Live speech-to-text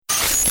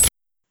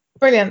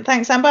Brilliant.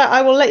 Thanks, Amber.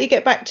 I will let you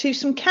get back to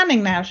some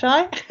canning now, shall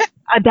I?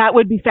 That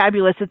would be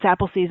fabulous. It's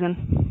apple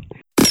season.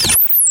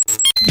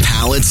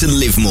 Power to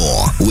Live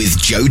More with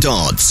Jo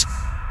Dodds.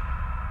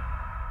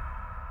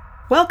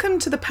 Welcome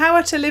to the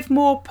Power to Live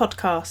More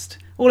podcast,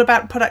 all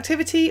about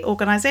productivity,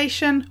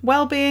 organisation,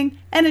 well-being,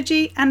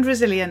 energy and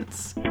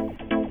resilience.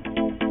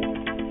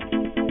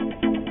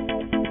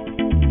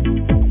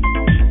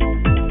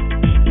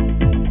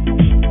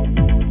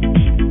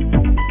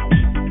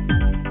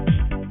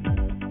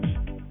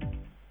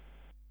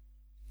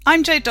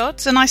 I'm Jo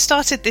Dodds, and I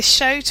started this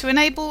show to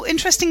enable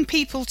interesting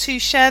people to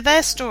share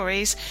their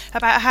stories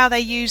about how they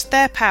use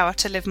their power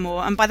to live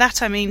more, and by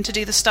that I mean to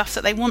do the stuff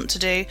that they want to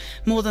do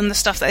more than the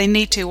stuff that they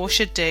need to or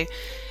should do.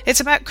 It's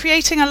about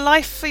creating a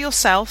life for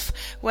yourself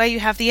where you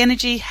have the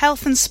energy,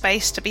 health and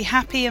space to be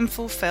happy and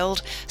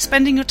fulfilled,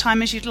 spending your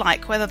time as you'd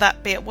like, whether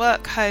that be at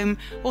work, home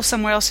or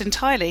somewhere else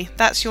entirely.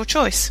 That's your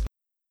choice.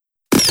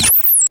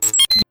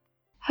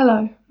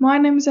 Hello, my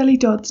name is Ellie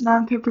Dodds and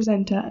I'm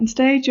co-presenter, and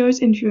today Jo is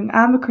interviewing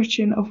Amber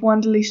Christian of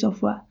Wonderly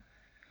Software.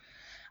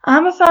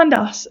 Amber found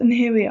us and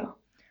here we are.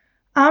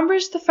 Amber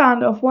is the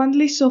founder of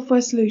Wonderly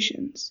Software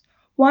Solutions.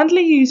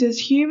 Wonderly uses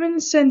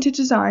human-centered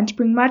design to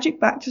bring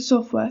magic back to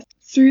software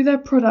through their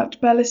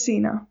product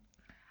Bellacina.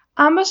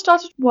 Amber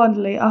started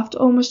Wonderly after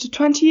almost a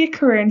 20-year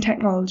career in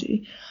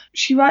technology.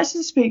 She writes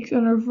and speaks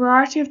on a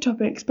variety of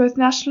topics both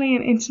nationally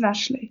and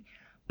internationally.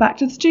 Back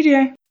to the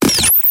studio.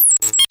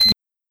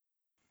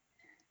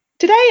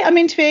 Today I'm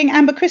interviewing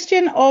Amber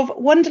Christian of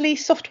Wonderly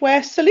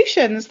Software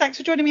Solutions. Thanks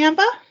for joining me,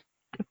 Amber.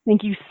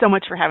 Thank you so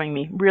much for having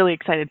me. Really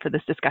excited for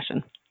this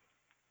discussion.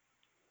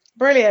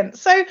 Brilliant.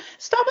 So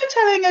start by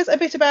telling us a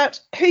bit about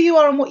who you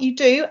are and what you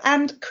do,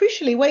 and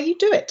crucially, where you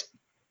do it.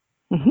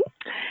 Mm-hmm.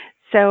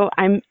 So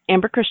I'm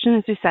Amber Christian,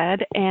 as you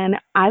said, and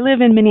I live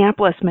in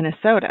Minneapolis,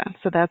 Minnesota.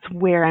 So that's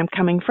where I'm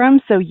coming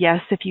from. So yes,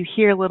 if you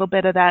hear a little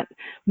bit of that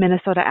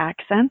Minnesota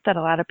accent that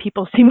a lot of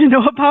people seem to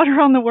know about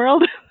around the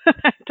world that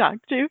I've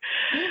talked to.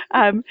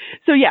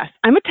 So yes,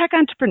 I'm a tech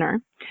entrepreneur,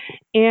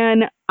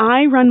 and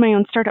I run my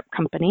own startup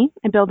company.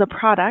 I build a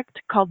product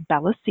called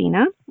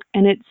Bellacina,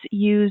 and it's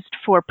used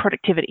for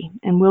productivity.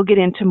 And we'll get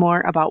into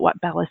more about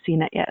what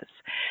Bellacina is.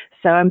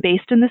 So I'm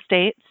based in the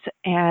States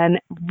and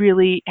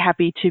really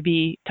happy to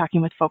be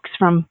talking with folks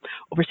from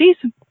overseas.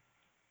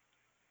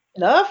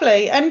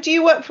 Lovely. And do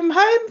you work from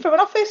home, from an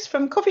office,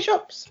 from coffee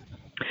shops?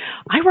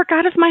 I work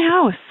out of my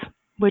house,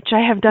 which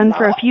I have done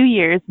for a few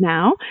years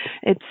now.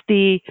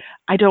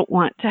 I don't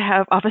want to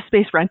have office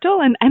space rental,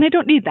 and I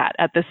don't need that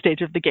at this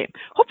stage of the game.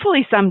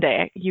 Hopefully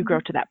someday you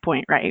grow to that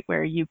point, right,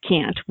 where you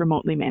can't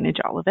remotely manage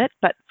all of it.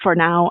 But for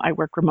now, I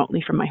work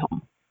remotely from my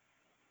home.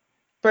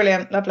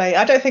 Brilliant, lovely.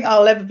 I don't think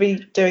I'll ever be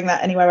doing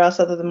that anywhere else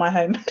other than my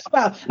home.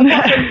 Well,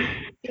 apart from,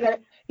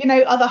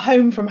 other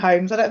home from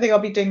homes. I don't think I'll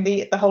be doing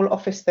the whole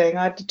office thing.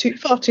 I did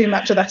far too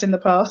much of that in the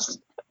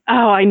past.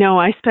 Oh, I know.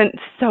 I spent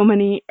so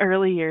many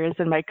early years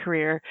in my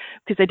career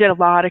because I did a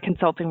lot of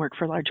consulting work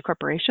for large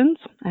corporations.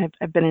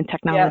 I've been in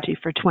technology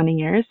for 20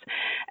 years.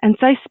 And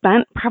so I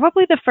spent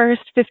probably the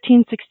first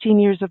 15, 16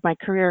 years of my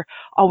career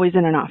always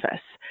in an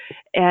office.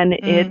 And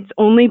it's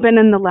only been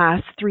in the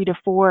last 3 to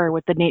 4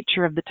 with the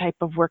nature of the type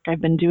of work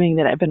I've been doing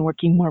that I've been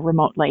working more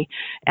remotely.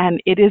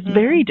 And it is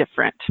very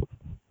different.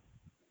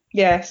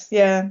 Yes,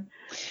 yeah.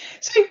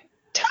 So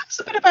tell us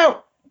a bit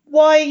about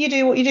why you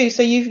do what you do.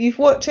 So you've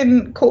worked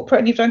in corporate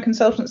and you've done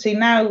consultancy.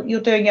 Now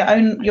you're doing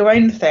your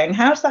own thing.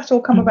 How does that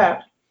all come about?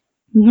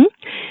 Mm-hmm.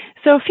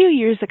 So a few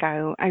years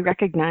ago, I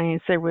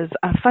recognized there was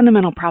a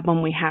fundamental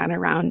problem we had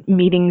around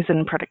meetings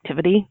and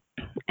productivity.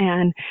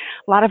 And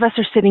a lot of us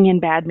are sitting in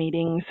bad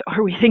meetings,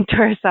 or we think to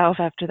ourselves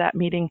after that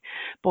meeting,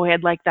 boy,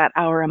 I'd like that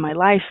hour of my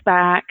life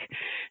back.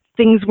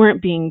 Things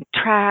weren't being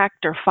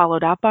tracked or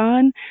followed up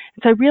on.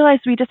 So I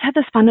realized we just had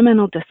this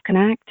fundamental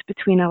disconnect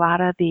between a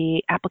lot of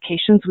the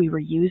applications we were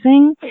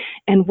using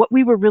and what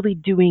we were really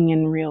doing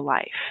in real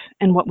life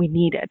and what we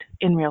needed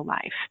in real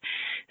life.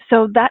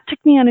 So that took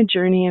me on a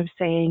journey of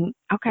saying,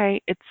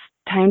 okay, it's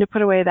time to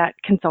put away that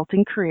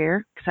consulting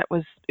career, because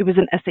it was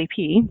an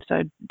SAP, so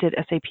I did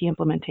SAP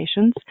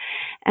implementations,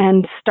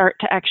 and start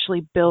to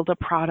actually build a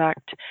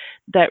product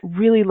that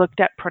really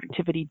looked at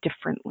productivity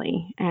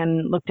differently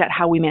and looked at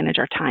how we manage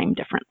our time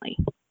differently.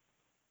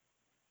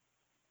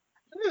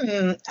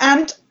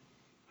 And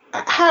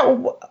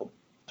how?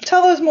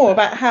 Tell us more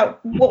about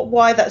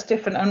why that's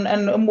different,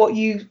 and what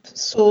you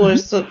saw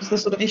as the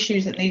sort of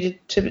issues that needed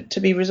to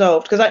be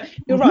resolved. Because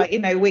you're right,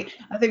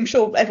 I'm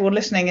sure everyone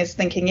listening is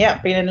thinking,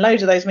 yep, been in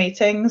loads of those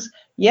meetings,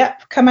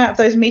 yep, come out of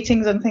those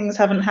meetings and things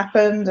haven't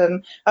happened.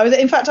 And I was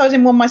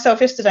in one myself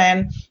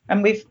yesterday,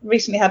 and we've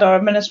recently had our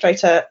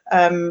administrator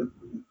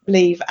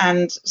leave,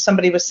 and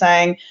somebody was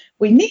saying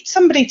we need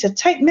somebody to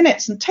take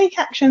minutes and take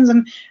actions,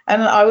 and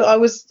I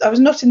was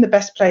not in the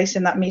best place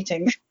in that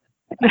meeting.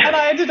 And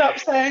I ended up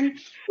saying,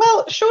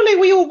 well, surely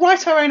we all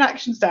write our own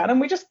actions down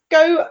and we just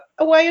go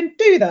away and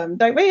do them,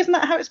 don't we? Isn't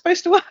that how it's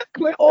supposed to work?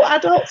 We're all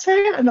adults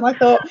here. And then I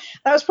thought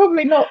that was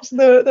probably not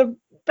the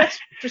best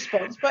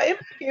response, but in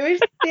my view, is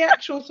the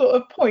actual sort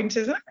of point,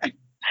 isn't it?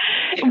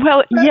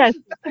 Well, yes.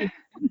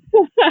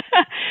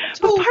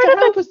 tools to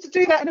help us to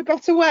do that in a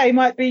better way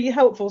might be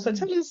helpful. So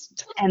tell us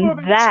more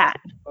about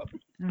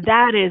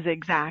that is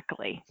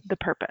exactly the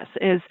purpose,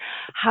 is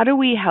how do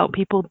we help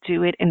people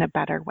do it in a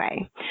better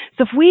way?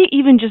 So if we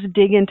even just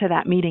dig into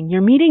that meeting,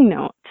 your meeting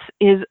notes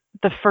is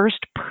the first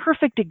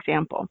perfect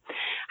example.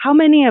 How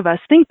many of us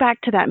think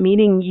back to that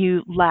meeting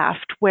you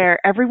left where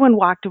everyone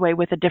walked away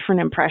with a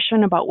different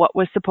impression about what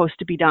was supposed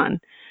to be done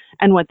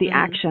and what the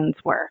actions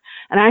were?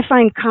 And I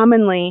find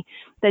commonly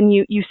then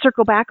you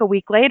circle back a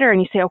week later and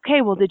you say,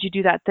 okay, well, did you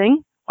do that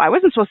thing? Well, I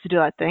wasn't supposed to do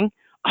that thing.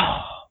 Oh,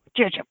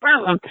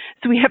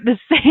 so we have the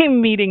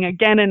same meeting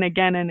again and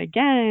again and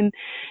again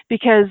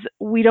because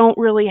we don't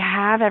really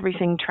have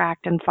everything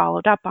tracked and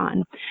followed up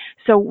on.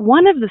 So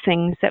one of the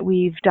things that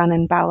we've done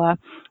in Bella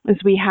is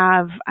we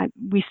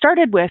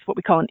started with what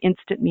we call an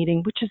instant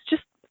meeting, which is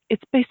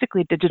it's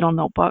basically a digital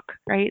notebook,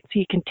 right? So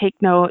you can take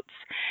notes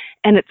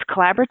and it's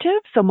collaborative,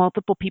 so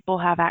multiple people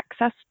have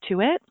access to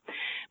it.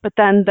 But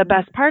then the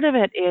best part of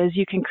it is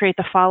you can create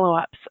the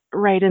follow-ups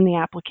right in the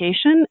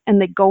application and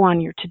they go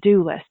on your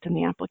to-do list in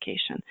the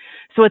application.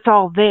 So it's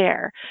all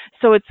there.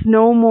 So it's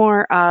no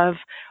more of,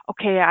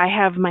 okay, I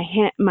have my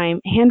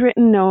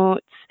handwritten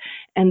notes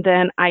and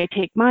then I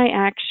take my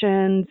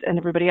actions and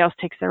everybody else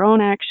takes their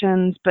own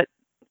actions, but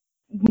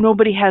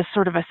nobody has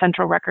sort of a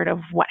central record of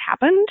what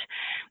happened.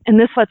 And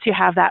this lets you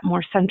have that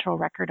more central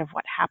record of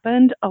what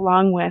happened,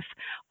 along with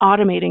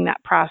automating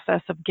that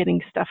process of getting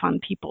stuff on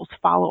people's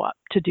follow-up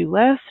to-do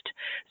list.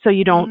 So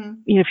you don't,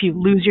 if you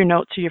lose your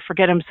notes or you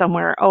forget them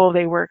somewhere, oh,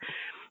 they were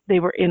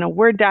in a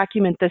Word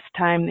document this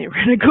time, they were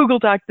in a Google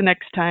Doc the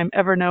next time,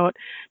 Evernote.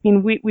 I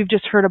mean, we've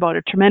just heard about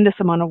a tremendous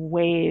amount of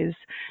ways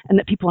and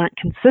that people aren't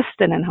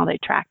consistent in how they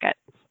track it.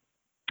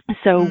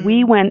 So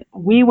we went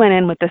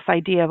in with this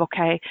idea of,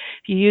 okay,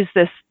 if you use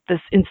this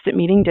instant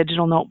meeting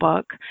digital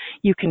notebook,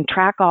 you can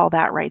track all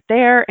that right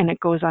there and it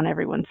goes on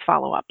everyone's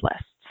follow-up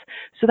lists.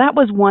 So that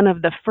was one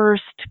of the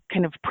first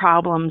kind of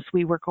problems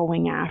we were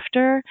going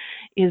after,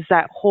 is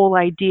that whole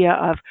idea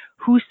of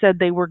who said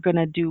they were going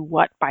to do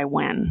what by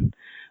when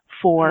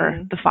for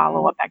the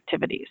follow-up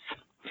activities.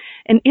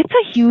 And it's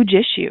a huge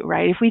issue,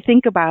 right? If we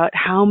think about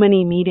how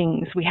many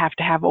meetings we have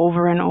to have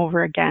over and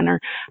over again, or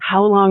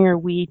how long are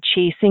we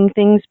chasing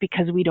things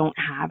because we don't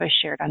have a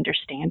shared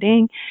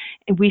understanding.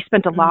 And we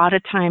spent a lot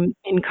of time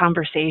in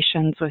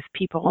conversations with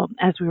people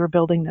as we were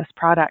building this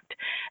product.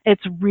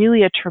 It's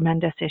really a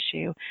tremendous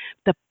issue.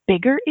 The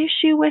bigger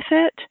issue with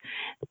it,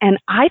 and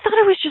I thought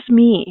it was just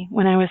me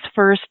when I was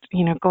first,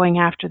 going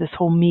after this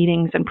whole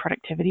meetings and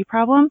productivity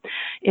problem,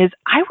 is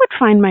I would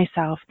find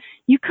myself,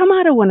 you come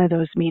out of one of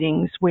those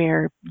meetings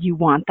where you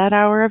want that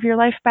hour of your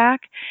life back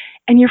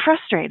and you're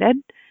frustrated,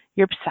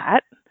 you're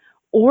upset,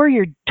 or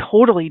you're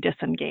totally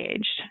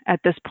disengaged. At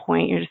this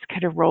point, you're just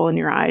kind of rolling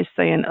your eyes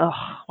saying, oh,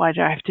 why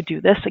do I have to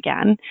do this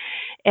again?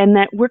 And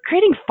that we're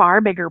creating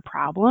far bigger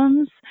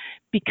problems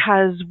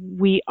because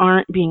we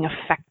aren't being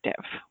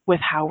effective with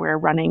how we're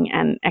running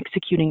and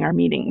executing our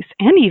meetings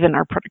and even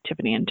our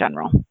productivity in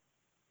general.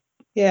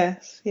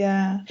 Yes,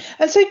 yeah.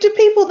 And so do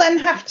people then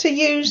have to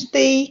use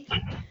the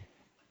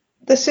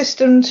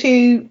system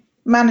to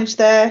manage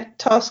their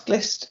task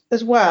list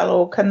as well,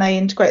 or can they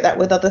integrate that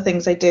with other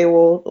things they do?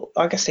 Or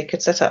I guess they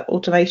could set up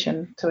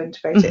automation to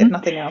integrate it if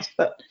nothing else,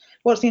 but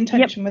what's the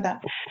intention with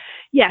that?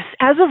 Yes,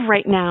 as of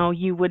right now,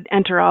 you would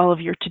enter all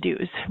of your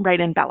to-dos right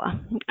in Bella,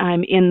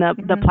 in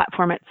the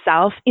platform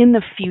itself. In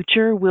the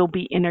future, we'll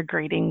be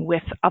integrating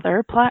with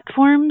other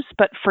platforms,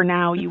 but for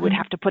now, you would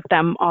have to put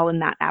them all in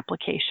that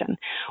application.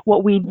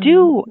 What we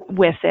do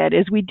with it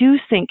is we do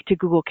sync to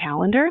Google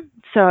Calendar.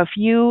 So if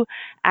you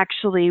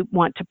actually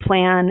want to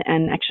plan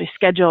and actually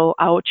schedule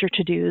out your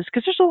to-dos,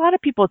 because there's a lot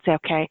of people that say,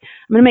 okay,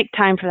 I'm going to make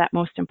time for that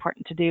most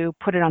important to-do,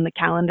 put it on the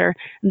calendar,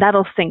 and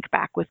that'll sync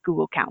back with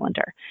Google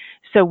Calendar.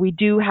 So we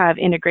do have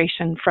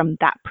integration from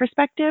that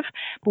perspective,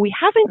 but we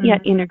haven't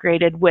yet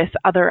integrated with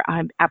other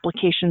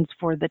applications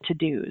for the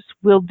to-dos.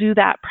 We'll do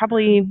that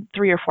probably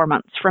 3 or 4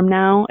 months from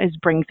now, is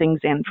bring things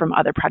in from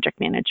other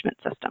project management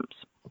systems.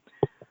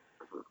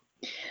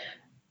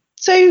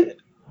 So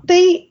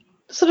the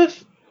sort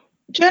of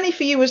journey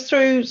for you was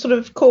through sort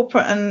of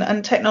corporate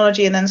and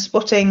technology, and then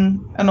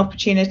spotting an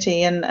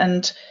opportunity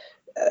and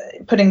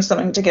putting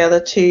something together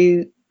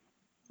to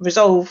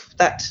resolve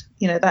that,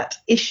 that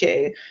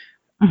issue.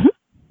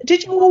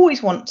 Did you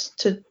always want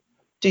to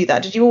do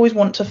that? Did you always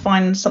want to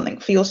find something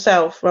for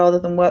yourself rather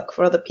than work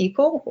for other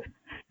people?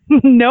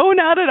 No,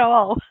 not at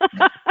all.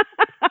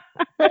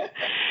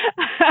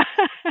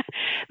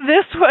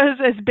 This was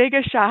as big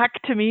a shock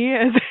to me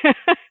as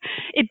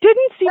it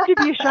didn't seem to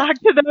be a shock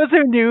to those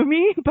who knew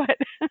me, but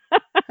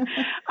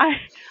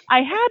I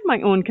had my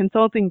own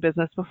consulting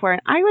business before,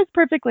 and I was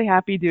perfectly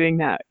happy doing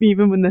that,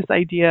 even when this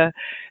idea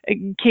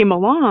came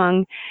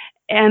along.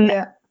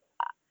 And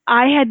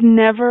I had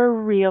never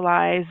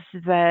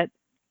realized that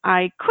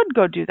I could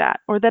go do that,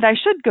 or that I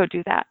should go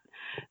do that.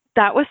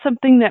 That was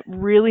something that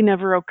really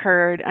never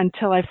occurred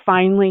until I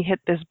finally hit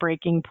this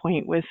breaking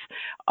point with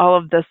all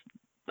of this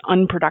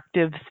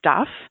unproductive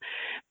stuff,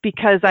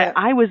 because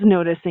I was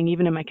noticing,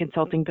 even in my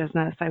consulting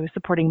business, I was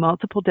supporting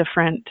multiple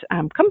different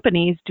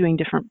companies doing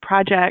different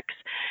projects.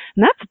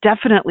 And that's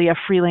definitely a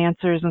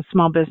freelancers and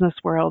small business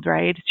world,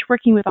 right? It's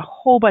working with a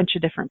whole bunch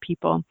of different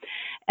people,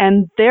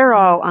 and they're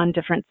all on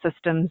different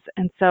systems.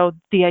 And so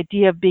the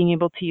idea of being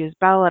able to use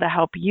Bella to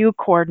help you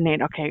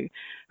coordinate, okay,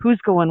 who's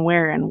going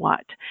where and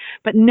what.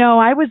 But no,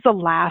 I was the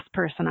last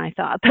person I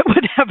thought that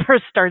would ever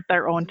start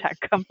their own tech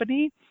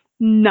company.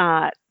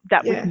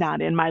 Was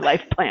not in my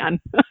life plan.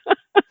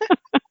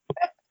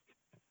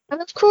 And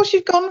of course,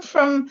 you've gone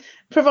from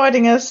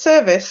providing a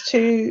service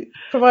to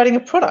providing a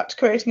product,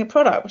 creating a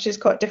product, which is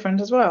quite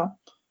different as well.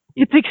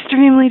 It's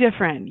extremely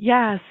different.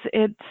 Yes,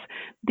 it's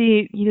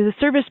the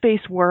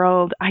service-based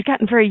world. I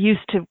gotten very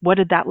used to what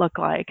did that look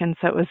like, and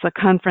so it was the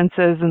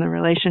conferences and the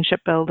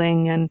relationship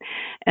building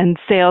and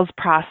sales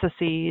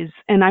processes.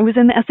 And I was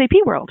in the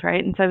SAP world,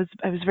 right? And so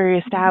I was very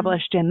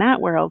established in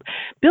that world.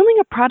 Building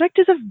a product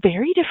is a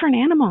very different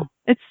animal.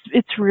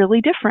 It's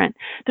really different.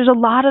 There's a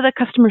lot of the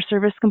customer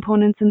service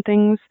components and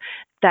things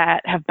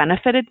that have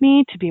benefited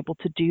me to be able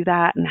to do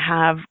that and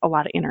have a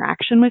lot of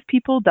interaction with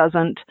people.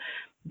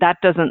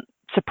 That doesn't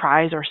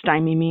surprise or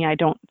stymie me. I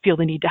don't feel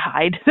the need to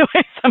hide the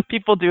way some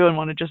people do and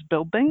want to just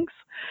build things.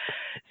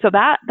 So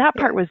that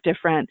part was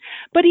different.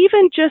 But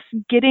even just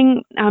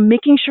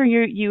making sure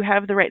you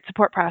have the right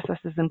support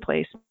processes in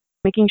place,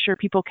 making sure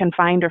people can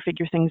find or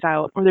figure things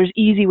out, or there's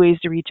easy ways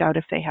to reach out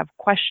if they have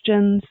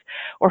questions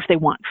or if they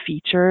want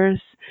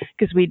features,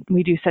 because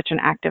we do such an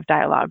active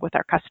dialogue with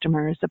our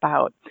customers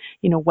about,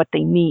 what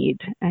they need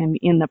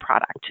in the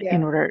product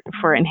in order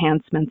for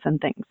enhancements and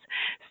things.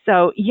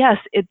 So yes,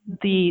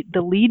 the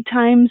lead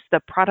times, the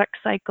product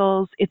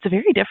cycles, it's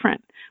very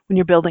different when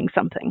you're building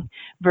something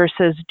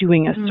versus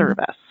doing a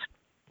service.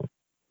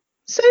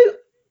 So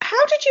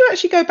how did you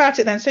actually go about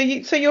it then? So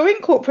you're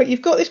in corporate,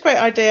 you've got this great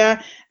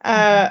idea,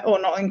 or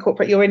not in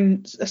corporate, you're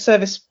in a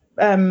service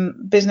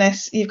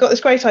business, you've got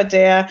this great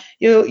idea,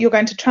 you're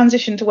going to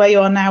transition to where you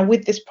are now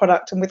with this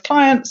product and with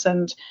clients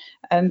and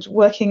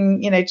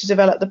working, to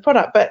develop the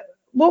product. But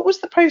what was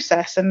the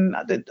process? And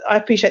I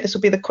appreciate this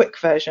will be the quick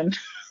version.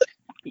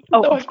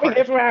 Oh, of course.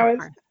 Here for hours.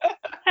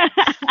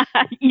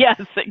 Yes,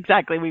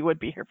 exactly. We would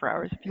be here for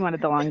hours if you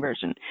wanted the long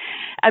version.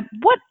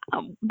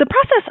 The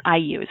process I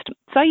used.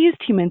 So I used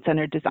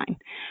human-centered design,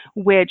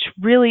 which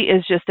really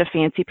is just a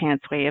fancy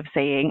pants way of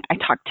saying I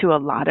talked to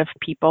a lot of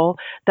people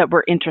that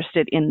were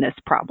interested in this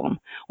problem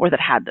or that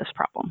had this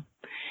problem.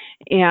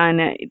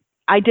 And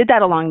I did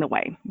that along the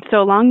way.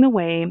 So along the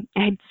way,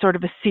 I had sort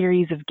of a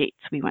series of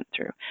gates we went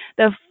through.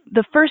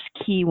 The first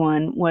key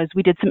one was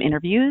we did some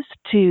interviews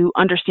to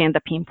understand the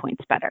pain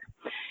points better.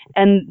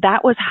 And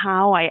that was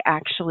how I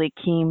actually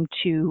came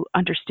to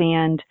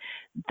understand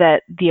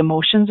that the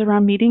emotions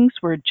around meetings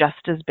were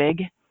just as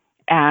big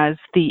as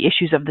the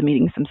issues of the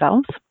meetings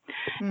themselves,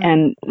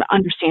 and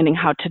understanding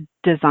how to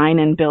design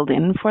and build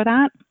in for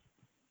that.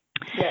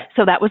 Yeah.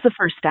 So that was the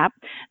first step.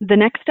 The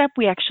next step,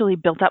 we actually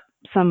built up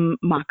some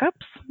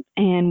mock-ups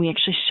and we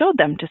actually showed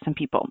them to some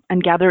people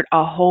and gathered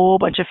a whole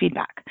bunch of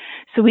feedback.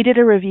 So we did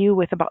a review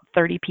with about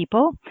 30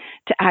 people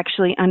to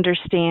actually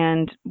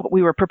understand what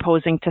we were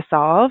proposing to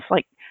solve,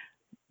 like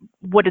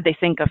what did they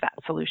think of that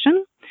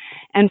solution?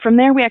 And from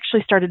there, we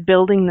actually started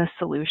building the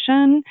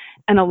solution,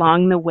 and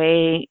along the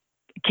way,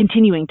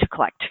 continuing to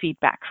collect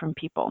feedback from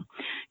people,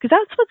 because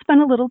that's what's been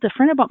a little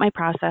different about my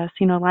process.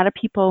 A lot of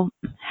people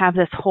have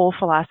this whole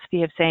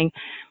philosophy of saying,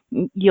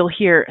 you'll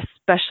hear,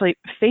 especially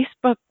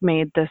Facebook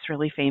made this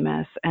really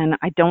famous, and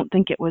I don't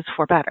think it was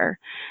for better.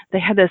 They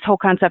had this whole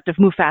concept of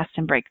move fast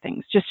and break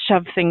things, just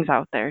shove things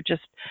out there,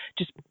 just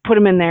put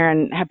them in there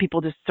and have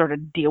people just sort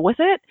of deal with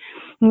it.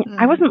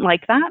 I wasn't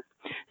like that.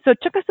 So it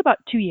took us about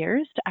 2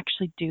 years to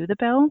actually do the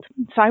build.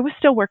 So I was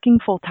still working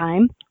full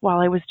time while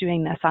I was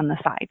doing this on the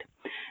side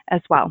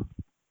as well.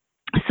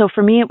 So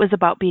for me, it was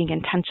about being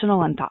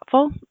intentional and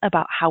thoughtful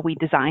about how we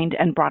designed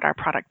and brought our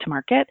product to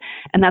market.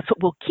 And that's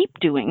what we'll keep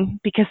doing,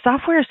 because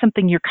software is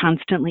something you're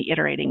constantly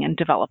iterating and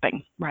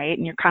developing, right?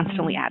 And you're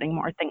constantly adding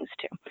more things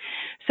to.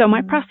 So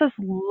my process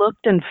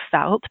looked and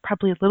felt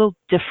probably a little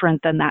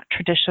different than that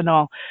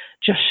traditional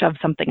just shove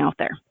something out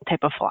there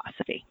type of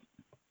philosophy.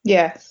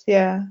 Yes,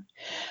 yeah.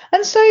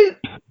 And so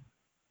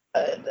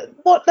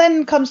what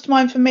then comes to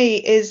mind for me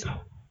is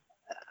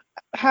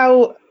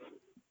how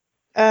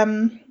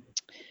the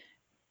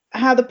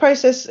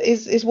process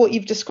is what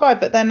you've described,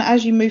 but then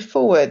as you move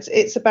forwards,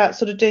 it's about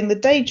sort of doing the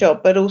day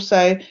job, but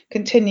also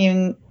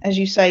continuing, as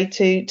you say,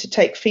 to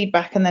take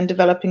feedback and then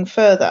developing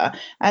further.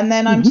 And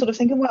then I'm sort of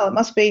thinking, well, it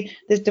must be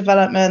there's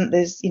development,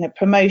 there's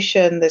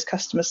promotion, there's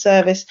customer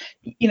service.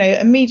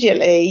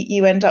 Immediately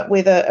you end up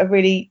with a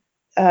really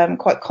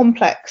quite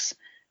complex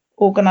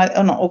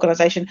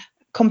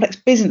complex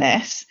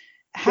business.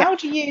 How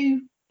do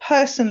you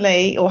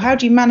personally, or how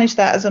do you manage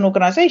that as an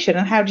organization,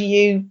 and how do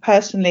you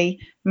personally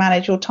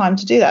manage your time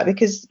to do that?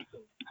 Because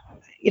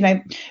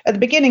at the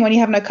beginning, when you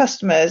have no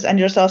customers and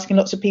you're just asking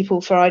lots of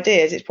people for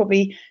ideas, it's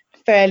probably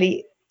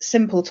fairly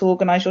simple to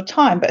organize your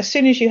time, but as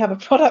soon as you have a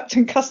product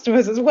and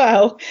customers as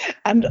well,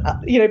 and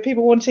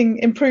people wanting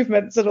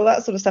improvements and all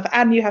that sort of stuff,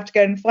 and you have to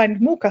go and find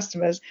more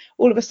customers,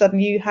 all of a sudden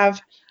you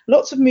have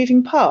lots of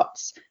moving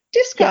parts.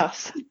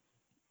 Discuss.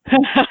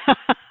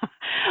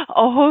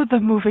 Oh, the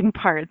moving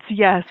parts.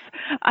 Yes.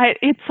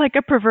 It's like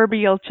a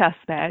proverbial chess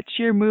match.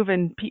 You're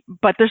moving,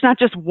 but there's not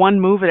just one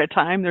move at a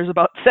time. There's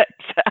about 6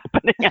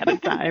 happening at a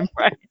time,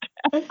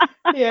 right?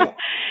 Yeah.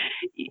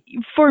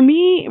 For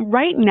me,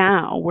 right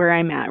now, where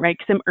I'm at, right,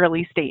 because I'm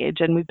early stage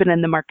and we've been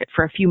in the market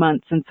for a few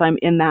months, and so I'm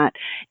in that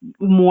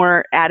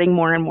adding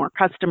more and more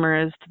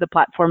customers to the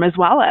platform, as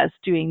well as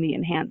doing the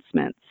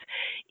enhancements.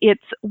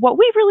 It's what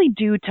we really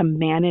do to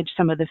manage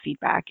some of the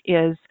feedback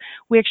is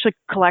we actually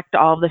collect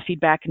all of the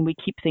feedback and we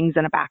keep things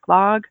in a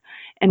backlog,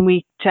 and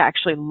to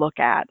actually look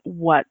at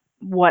what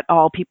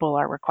all people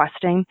are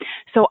requesting.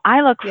 So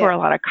I look for a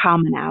lot of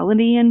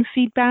commonality in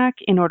feedback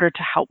in order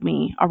to help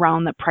me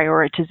around the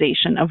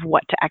prioritization of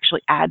what to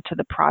actually add to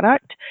the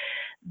product.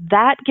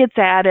 That gets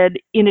added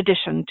in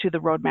addition to the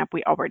roadmap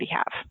we already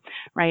have,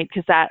 right?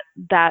 Because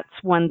that's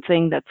one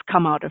thing that's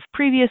come out of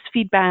previous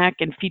feedback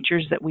and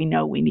features that we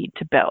know we need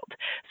to build.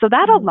 So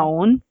that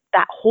alone,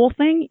 that whole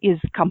thing is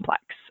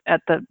complex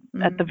at the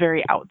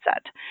very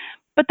outset.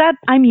 But that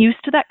I'm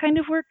used to that kind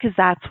of work because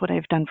that's what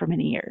I've done for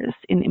many years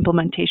in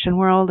implementation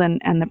world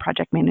and the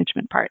project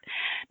management part.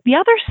 The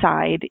other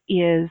side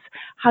is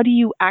how do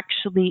you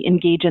actually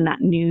engage in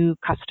that new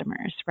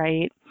customers,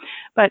 right?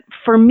 But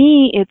for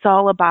me, it's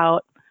all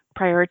about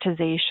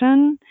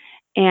prioritization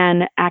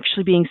and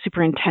actually being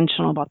super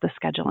intentional about the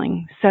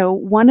scheduling. So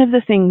one of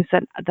the things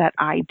that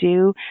I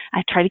do,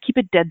 I try to keep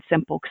it dead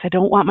simple because I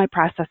don't want my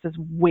processes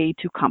way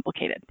too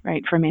complicated,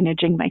 right, for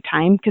managing my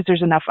time because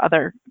there's enough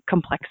other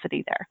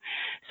complexity there.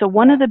 So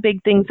one of the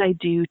big things I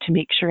do to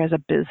make sure as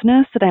a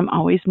business that I'm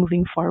always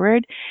moving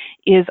forward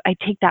is I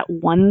take that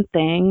one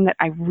thing that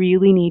I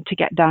really need to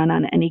get done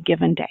on any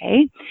given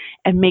day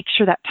and make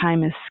sure that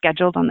time is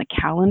scheduled on the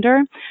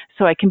calendar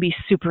so I can be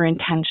super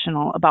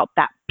intentional about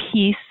that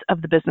piece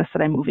of the business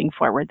that I'm moving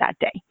forward that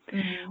day.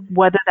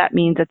 Whether that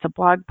means it's a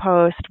blog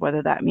post,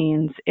 whether that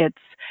means it's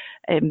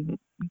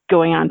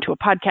going on to a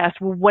podcast,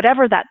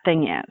 whatever that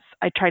thing is,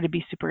 I try to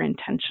be super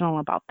intentional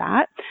about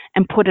that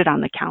and put it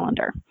on the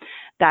calendar.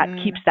 That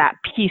keeps that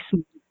piece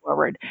moving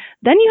forward.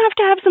 Then you have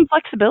to have some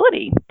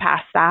flexibility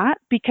past that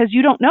because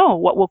you don't know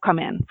what will come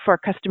in for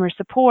customer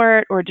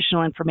support or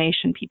additional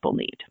information people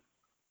need.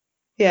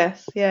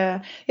 Yes,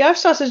 yeah. I've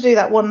started to do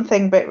that one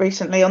thing bit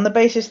recently on the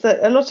basis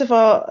that a lot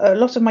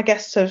of my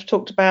guests have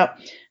talked about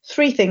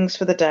 3 things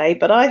for the day,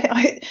 but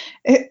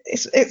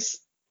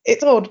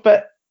it's odd.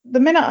 But the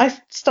minute I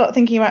start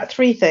thinking about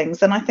 3 things,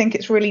 then I think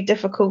it's really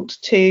difficult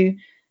to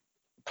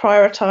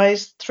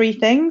prioritize 3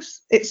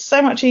 things. It's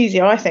so much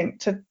easier, I think,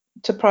 to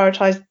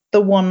prioritize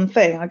the one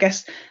thing. I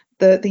guess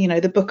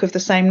the book of the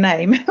same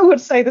name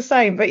would say the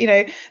same, but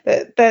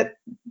that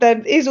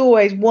there is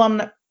always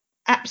one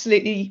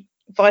absolutely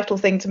vital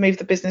thing to move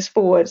the business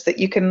forwards that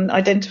you can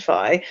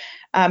identify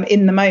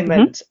in the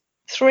moment.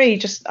 3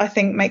 just, I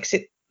think, makes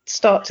it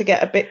start to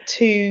get a bit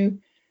too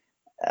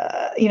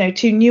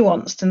too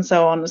nuanced and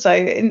so on. So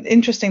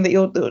interesting that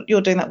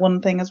you're doing that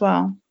one thing as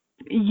well.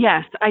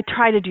 Yes, I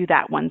try to do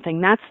that one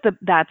thing. That's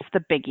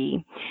the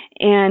biggie.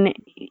 And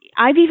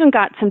I've even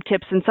got some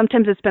tips, and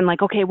sometimes it's been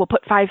like, okay, we'll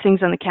put 5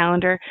 things on the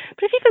calendar,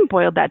 but I've even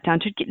boiled that down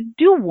to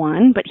do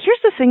one. But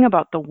here's the thing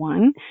about the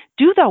one,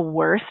 do the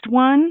worst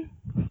one.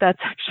 That's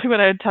actually what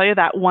I would tell you,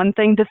 that one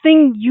thing, the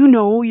thing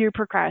you're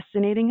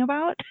procrastinating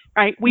about,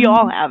 right? We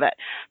all have it.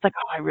 It's like,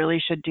 oh, I really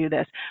should do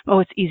this. Oh,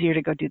 it's easier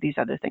to go do these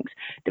other things.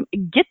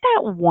 Get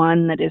that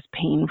one that is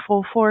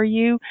painful for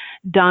you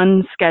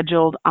done,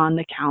 scheduled on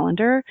the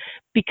calendar,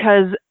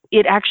 because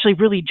it actually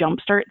really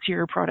jumpstarts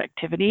your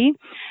productivity.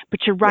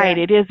 But you're right,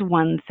 it is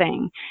one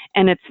thing.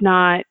 And it's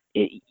not,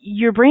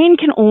 your brain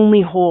can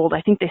only hold, I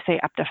think they say,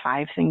 up to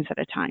 5 things at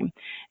a time.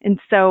 And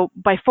so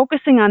by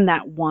focusing on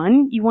that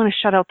one, you want to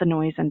shut out the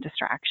noise and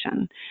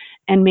distraction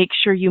and make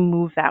sure you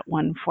move that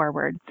one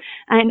forward.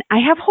 And I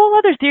have whole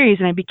other theories,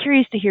 and I'd be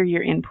curious to hear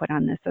your input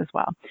on this as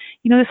well.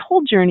 This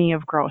whole journey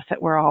of growth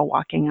that we're all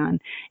walking on,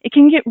 it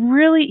can get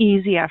really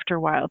easy after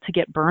a while to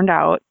get burned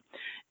out,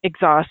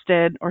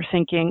 exhausted, or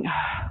thinking,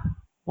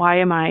 why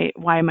am I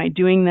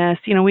doing this?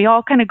 We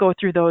all kind of go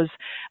through those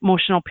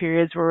emotional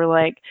periods where we're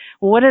like,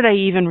 well, what did I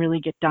even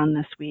really get done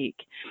this week?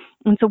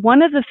 And so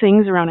one of the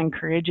things around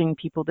encouraging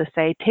people to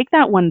say, take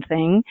that one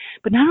thing,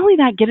 but not only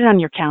that, get it on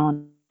your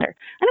calendar.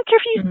 I don't care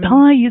if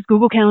you use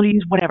Google Calendar,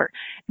 use whatever,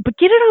 but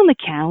get it on the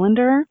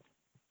calendar.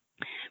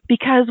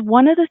 Because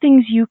one of the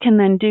things you can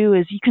then do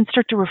is you can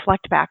start to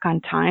reflect back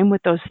on time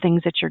with those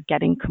things that you're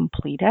getting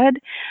completed.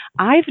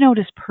 I've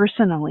noticed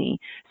personally,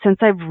 since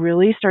I've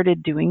really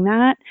started doing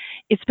that,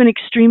 it's been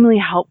extremely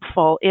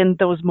helpful in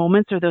those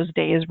moments or those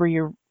days where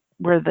you're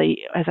the,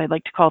 as I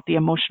like to call it, the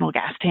emotional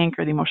gas tank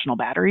or the emotional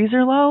batteries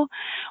are low,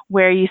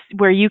 where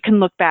you can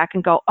look back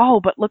and go, oh,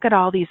 but look at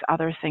all these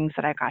other things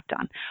that I got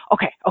done.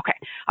 Okay,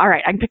 all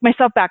right, I can pick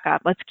myself back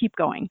up. Let's keep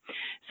going.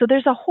 So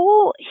there's a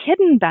whole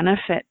hidden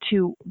benefit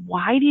to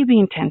why do you be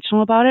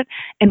intentional about it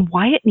and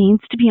why it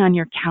needs to be on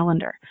your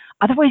calendar.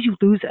 Otherwise, you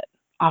lose it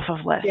off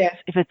of lists. Yeah.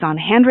 If it's on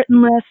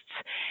handwritten lists,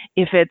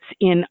 if it's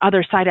in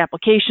other side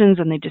applications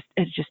and it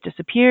just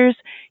disappears,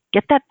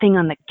 get that thing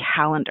on the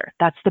calendar.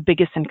 That's the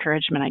biggest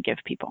encouragement I give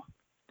people.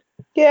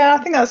 Yeah,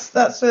 I think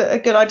that's a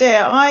good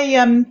idea.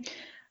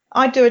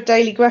 I do a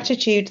daily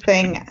gratitude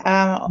thing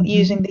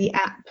using the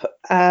app.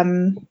 I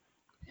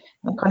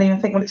can't even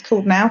think what it's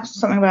called now.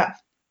 Something about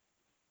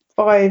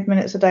 5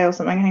 minutes a day or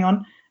something. Hang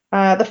on.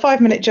 The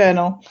 5-minute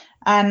journal.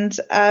 And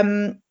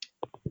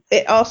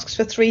it asks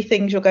for 3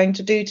 things you're going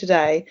to do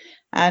today.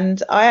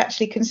 And I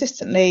actually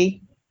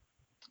consistently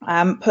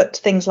put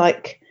things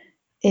like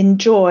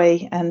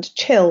enjoy and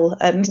chill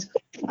and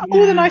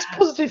all the nice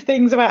positive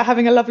things about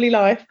having a lovely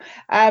life.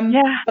 But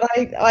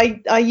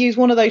I use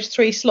one of those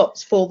 3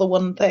 slots for the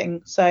one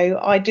thing. So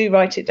I do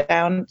write it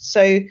down.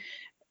 So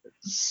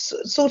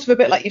sort of a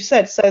bit like you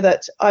said, so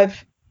that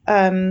I've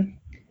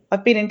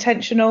been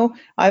intentional.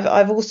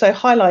 I've also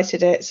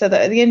highlighted it so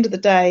that at the end of the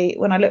day,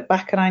 when I look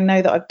back and I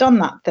know that I've done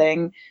that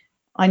thing,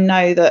 I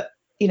know that,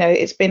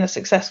 it's been a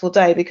successful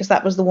day because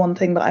that was the one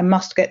thing that I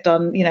must get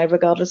done,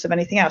 regardless of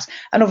anything else.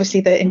 And obviously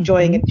the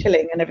enjoying and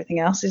chilling and everything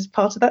else is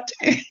part of that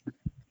too.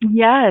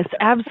 Yes,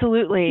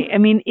 absolutely. I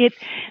mean,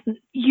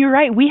 you're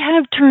right. We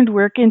have turned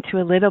work into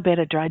a little bit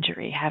of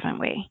drudgery, haven't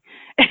we?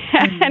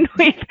 And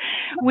we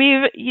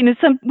can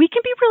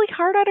be really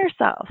hard on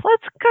ourselves.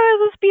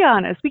 Let's be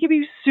honest. We can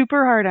be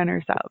super hard on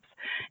ourselves.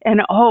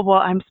 And,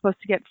 I'm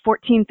supposed to get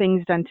 14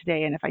 things done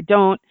today. And if I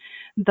don't,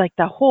 like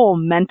the whole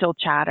mental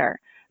chatter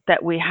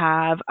that we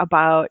have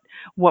about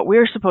what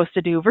we're supposed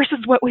to do versus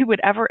what we would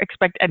ever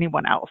expect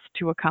anyone else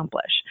to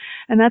accomplish.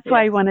 And that's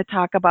why I want to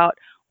talk about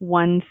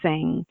one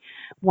thing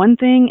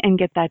and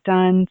get that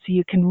done so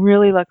you can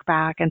really look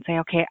back and say,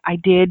 okay, I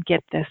did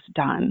get this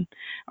done,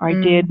 or I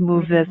did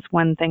move this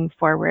one thing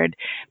forward,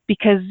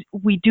 because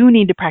we do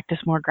need to practice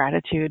more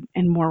gratitude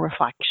and more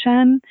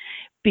reflection,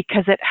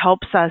 because it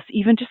helps us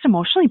even just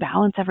emotionally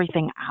balance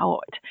everything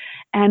out.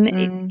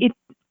 And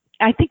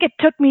I think it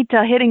took me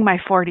to hitting my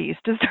 40s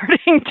to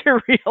starting to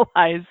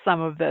realize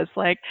some of this.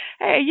 Like,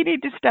 hey, you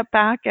need to step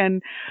back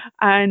and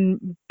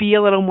be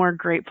a little more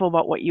grateful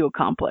about what you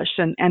accomplished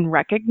and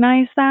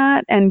recognize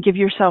that and give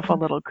yourself a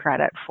little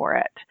credit for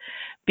it.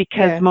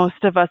 Because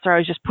most of us are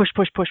always just push.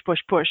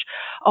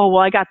 Oh,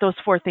 well, I got those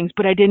 4 things,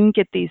 but I didn't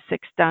get these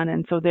 6 done,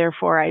 and so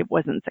therefore I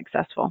wasn't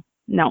successful.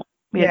 No.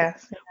 We have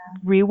to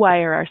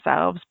rewire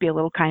ourselves, be a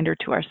little kinder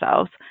to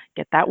ourselves,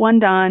 get that one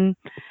done,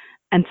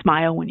 and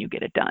smile when you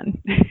get it done.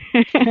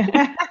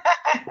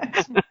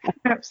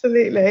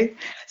 Absolutely.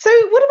 So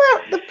what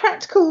about the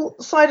practical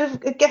side of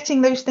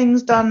getting those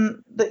things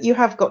done that you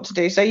have got to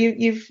do? So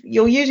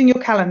you're using your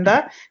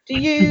calendar. Do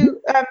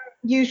you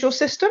use your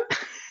system?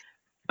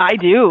 I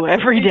do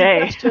every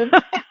day.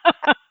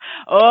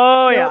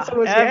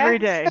 Every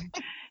day.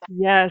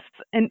 Yes.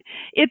 And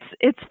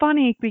it's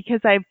funny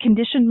because I've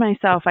conditioned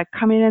myself. I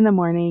come in the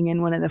morning,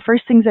 and one of the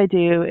first things I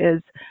do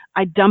is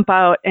I dump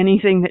out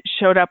anything that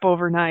showed up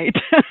overnight.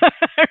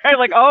 I'm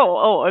like,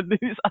 and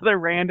these other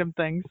random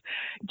things.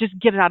 Just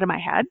get it out of my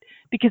head.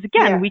 Because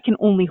again, we can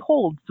only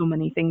hold so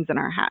many things in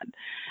our head.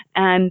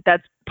 And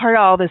that's part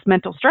of all this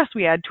mental stress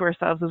we add to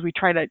ourselves as we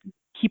try to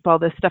keep all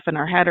this stuff in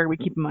our head, or we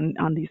keep them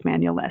on these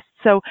manual lists.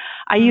 So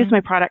I use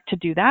my product to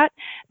do that.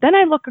 Then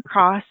I look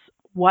across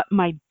what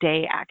my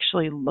day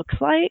actually looks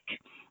like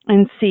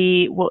and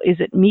see, well, is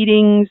it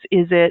meetings?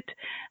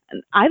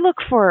 I look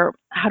for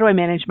how do I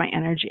manage my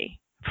energy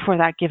for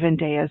that given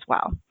day as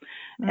well.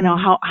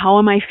 How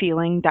am I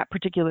feeling that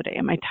particular day?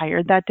 Am I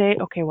tired that day?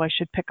 Okay, well, I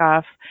should pick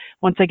off,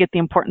 once I get the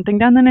important thing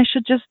done, then I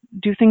should just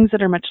do things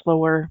that are much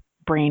lower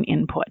brain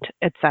input,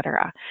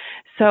 etc.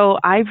 So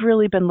I've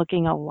really been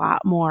looking a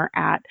lot more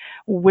at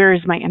where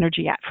is my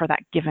energy at for that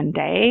given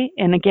day.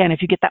 And again,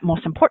 if you get that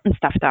most important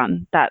stuff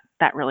done, that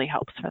really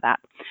helps for that.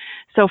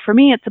 So for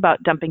me, it's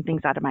about dumping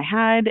things out of my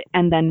head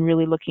and then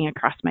really looking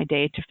across my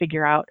day to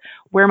figure out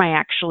where am I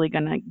actually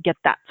going to get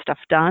that stuff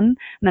done. And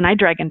then I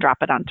drag and drop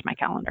it onto my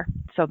calendar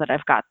so that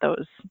I've got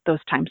those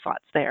time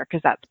slots there,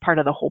 because that's part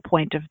of the whole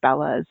point of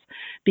Bella, is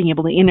being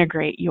able to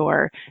integrate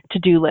your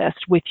to-do list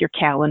with your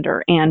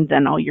calendar and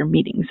then all your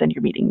meetings and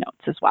your meeting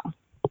notes as well.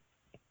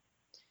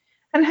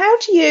 And how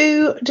do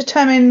you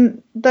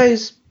determine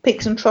those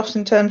peaks and troughs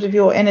in terms of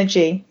your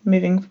energy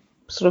moving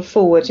sort of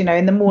forward,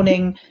 in the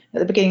morning, at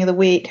the beginning of the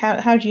week?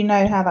 How do you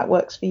know how that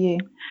works for you?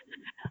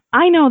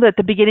 I know that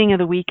the beginning of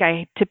the week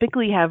I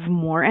typically have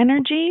more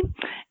energy,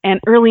 and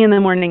early in the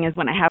morning is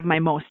when I have my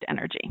most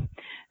energy.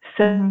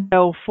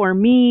 So for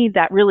me,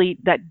 that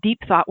deep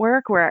thought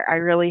work where I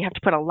really have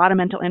to put a lot of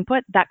mental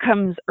input, that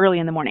comes early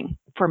in the morning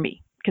for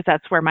me, because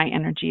that's where my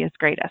energy is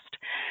greatest.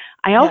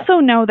 I also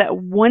know that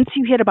once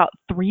you hit about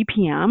 3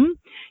 p.m.,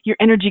 your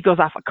energy goes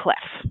off a cliff.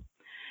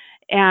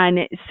 And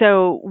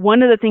so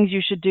one of the things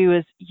you should do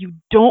is you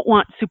don't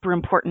want super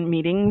important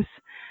meetings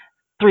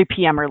 3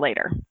 p.m. or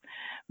later,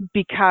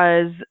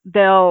 because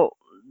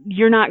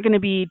you're not going to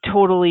be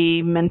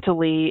totally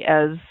mentally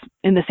as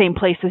in the same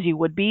place as you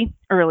would be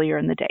earlier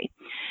in the day.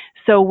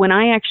 So when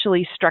I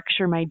actually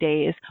structure my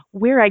days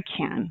where I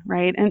can,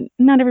 right, and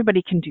not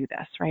everybody can do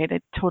this, right, I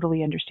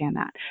totally understand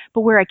that,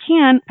 but where I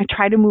can, I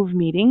try to move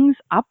meetings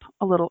up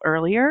a little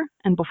earlier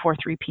and before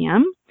 3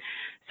 p.m.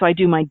 So I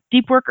do my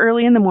deep work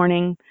early in the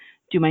morning,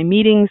 do my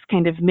meetings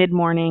kind of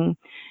mid-morning,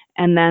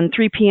 and then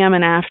 3 p.m.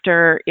 and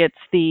after, it's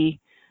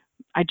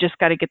I just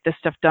got to get this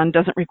stuff done.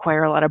 Doesn't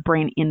require a lot of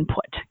brain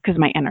input because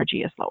my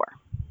energy is lower.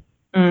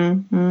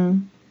 Mm-hmm.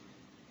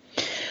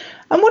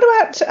 And what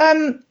about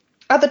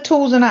other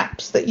tools and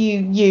apps that you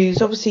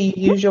use? Obviously,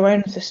 you use your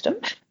own system,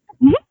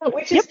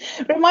 which is,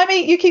 remind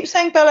me, you keep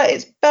saying Bella,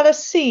 it's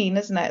Bellacine,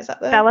 isn't it? Is that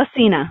the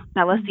Bellacina.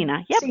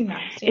 Yep. Cina.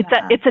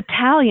 It's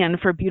Italian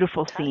for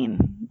beautiful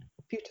scene.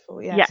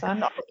 Beautiful, yes. Yeah. I'm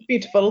not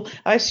beautiful.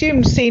 I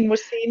assumed scene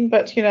was seen,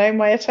 but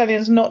my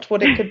Italian's not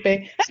what it could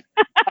be.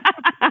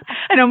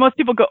 I know most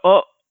people go,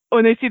 oh,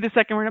 when they see the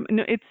second word.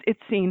 No, it's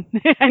scene.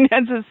 And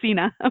it's a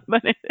Cina,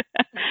 but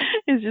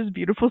it's just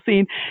beautiful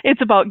scene.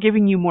 It's about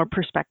giving you more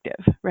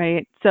perspective,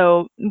 right?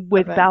 So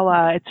with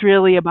Bella, it's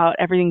really about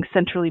everything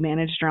centrally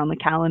managed around the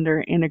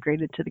calendar,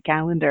 integrated to the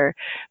calendar,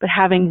 but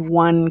having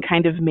one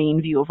kind of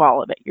main view of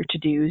all of it, your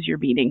to-dos, your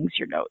meetings,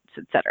 your notes,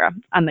 etc.,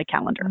 on the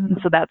calendar. And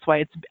so that's why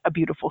it's a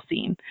beautiful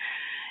scene.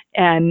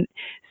 And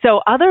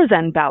so other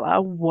than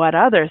Bella, what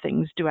other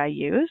things do I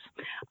use?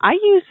 I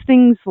use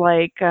things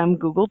like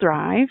Google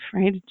Drive,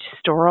 right? To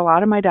store a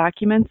lot of my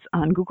documents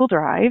on Google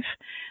Drive.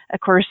 Of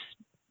course,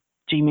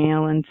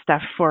 Gmail and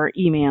stuff for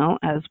email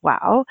as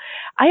well.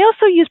 I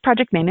also use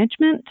project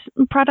management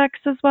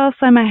products as well.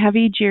 So I'm a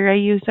heavy Jira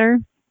user.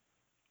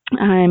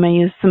 I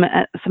use some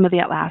of the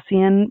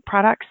Atlassian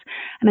products,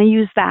 and I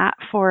use that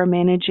for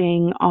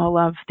managing all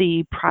of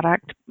the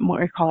product,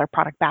 what we call our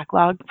product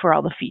backlog, for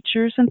all the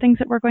features and things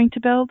that we're going to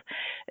build.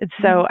 And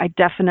so I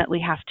definitely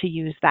have to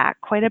use that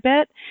quite a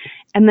bit.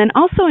 And then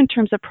also in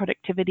terms of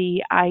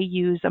productivity, I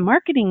use a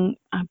marketing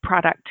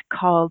product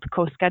called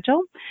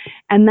CoSchedule,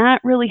 and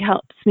that really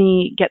helps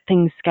me get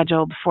things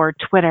scheduled for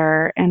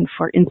Twitter and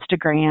for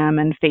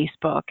Instagram and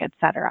Facebook,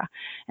 etc.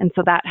 And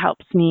so that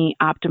helps me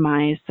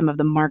optimize some of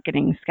the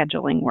marketing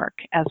scheduling work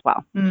as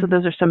well. So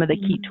those are some of the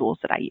key tools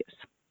that I use.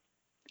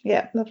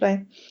 Yeah,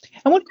 lovely.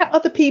 And what about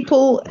other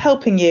people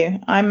helping you?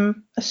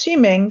 I'm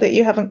assuming that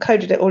you haven't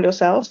coded it all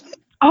yourself.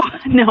 Oh,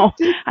 no,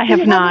 I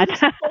have not.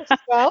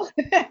 Well?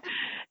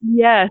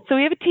 Yeah, so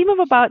we have a team of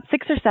about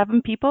 6 or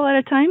 7 people at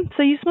a time.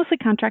 So I use mostly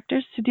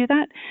contractors to do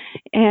that.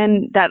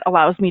 And that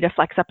allows me to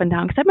flex up and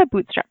down because I'm a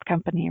bootstrap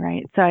company,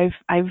 right? So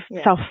I've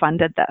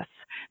self-funded this.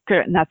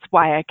 And that's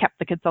why I kept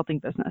the consulting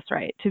business,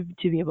 right, to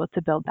be able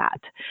to build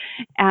that.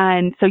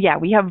 And so, yeah,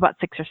 we have about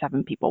 6 or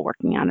 7 people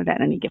working on it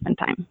at any given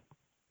time.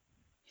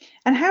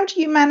 And how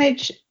do you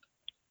manage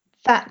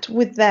that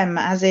with them,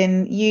 as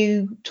in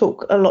you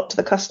talk a lot to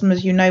the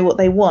customers, you know what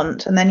they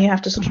want, and then you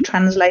have to sort of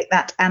translate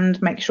that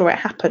and make sure it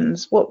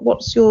happens?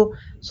 What's your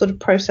sort of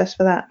process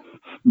for that?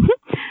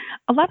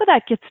 A lot of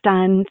that gets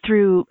done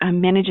through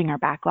managing our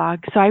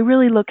backlog. So I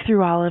really look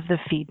through all of the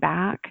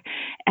feedback.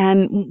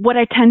 And what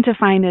I tend to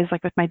find is,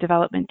 like with my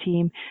development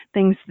team,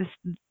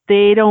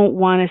 they don't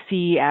want to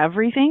see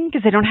everything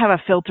because they don't have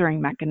a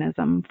filtering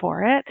mechanism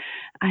for it.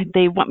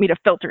 They want me to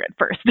filter it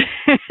first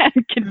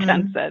and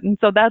condense it. And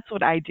so that's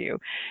what I do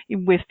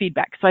with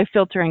feedback. So I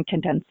filter and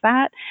condense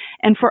that.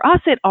 And for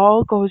us, it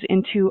all goes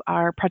into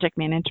our project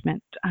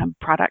management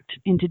product,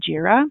 into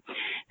Jira.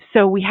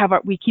 So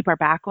we keep our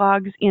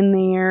backlogs in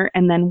there,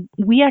 and then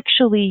we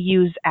actually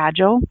use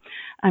Agile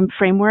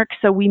framework.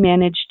 So we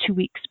manage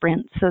 2-week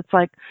sprints. So it's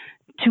like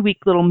 2-week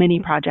little mini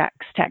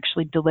projects to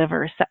actually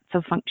deliver sets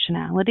of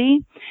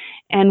functionality.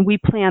 And we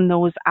plan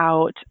those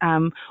out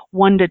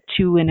 1 to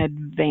 2 in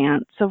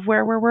advance of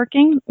where we're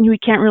working. We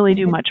can't really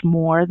do much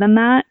more than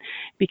that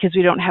because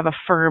we don't have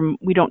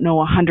we don't know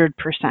 100%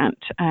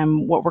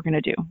 what we're going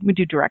to do. We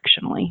do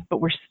directionally, but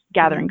we're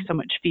gathering so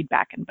much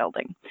feedback and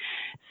building.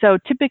 So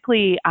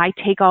typically I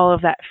take all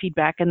of that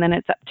feedback, and then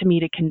it's up to me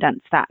to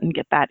condense that and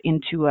get that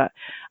into a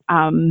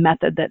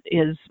method that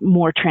is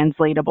more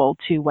translatable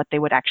to what they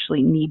would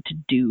actually need to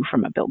do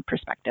from a build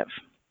perspective.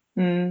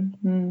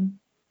 Mm-hmm.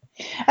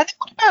 And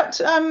what about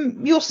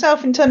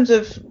yourself in terms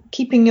of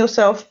keeping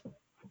yourself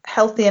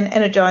healthy and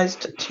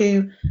energized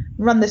to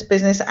run this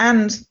business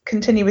and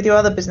continue with your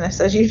other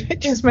business, as you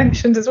just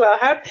mentioned as well?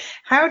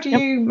 How do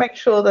you make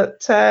sure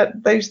that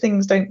those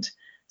things don't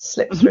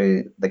slip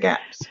through the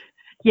gaps?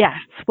 Yes.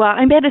 Well,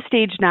 I'm at a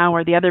stage now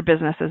where the other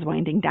business is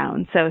winding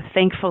down. So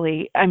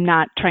thankfully, I'm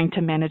not trying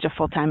to manage a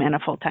full-time and a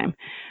full-time.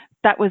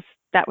 That was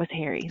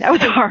hairy. That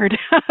was hard.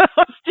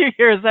 Those 2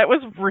 years, that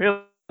was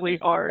really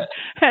hard.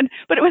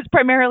 But it was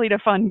primarily to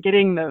fund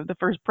getting the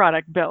first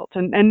product built.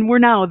 And we're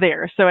now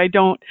there. So I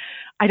don't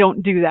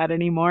do that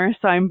anymore.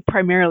 So I'm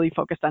primarily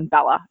focused on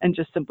Bella and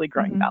just simply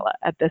growing Bella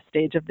at this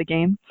stage of the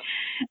game.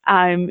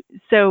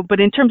 But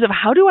in terms of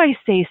how do I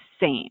stay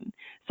sane?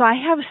 So I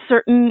have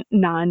certain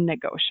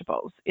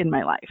non-negotiables in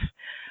my life.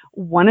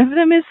 One of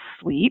them is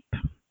sleep.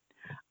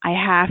 I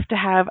have to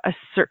have a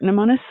certain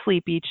amount of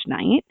sleep each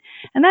night.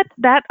 And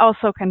that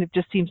also kind of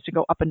just seems to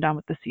go up and down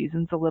with the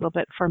seasons a little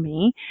bit for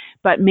me.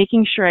 But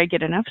making sure I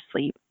get enough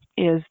sleep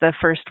is the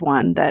first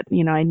one that,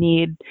 I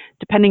need,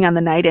 depending on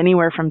the night,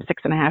 anywhere from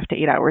 6.5 to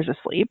 8 hours of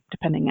sleep,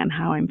 depending on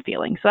how I'm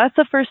feeling. So that's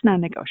the first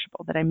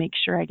non-negotiable, that I make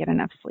sure I get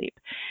enough sleep.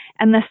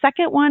 And the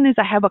second one is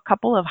I have a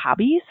couple of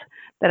hobbies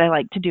that I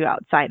like to do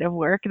outside of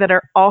work that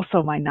are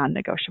also my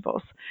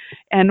non-negotiables.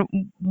 And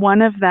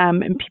one of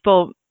them, and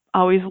people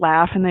always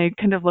laugh and they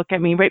kind of look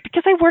at me, right?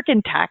 Because I work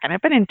in tech and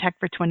I've been in tech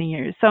for 20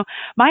 years. So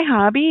my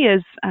hobby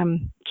is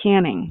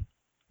canning,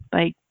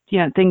 like,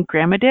 thing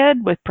grandma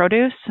did with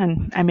produce,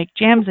 and I make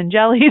jams and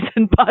jellies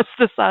and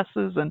pasta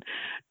sauces and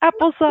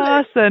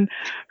applesauce. And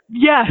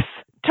yes,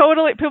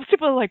 totally.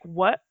 People are like,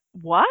 what?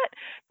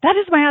 That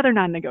is my other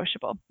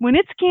non-negotiable. When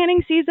it's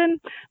canning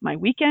season, my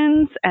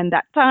weekends and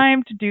that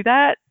time to do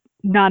that,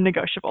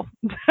 non-negotiable.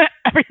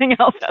 Everything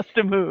else has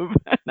to move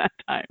at that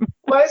time.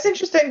 Well, it's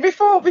interesting.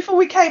 Before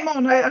we came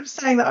on, I was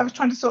saying that I was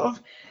trying to sort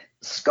of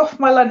scoff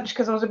my lunch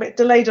because I was a bit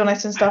delayed on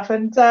it and stuff.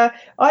 And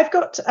I've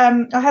got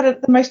I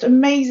had the most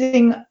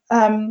amazing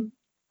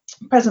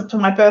present for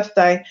my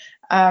birthday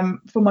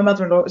from my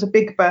mother-in-law. It was a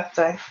big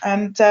birthday,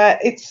 and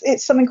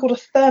it's something called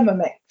a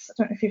Thermomix. I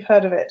don't know if you've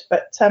heard of it,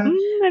 but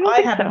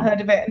I hadn't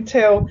heard of it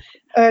until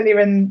earlier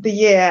in the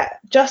year,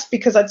 just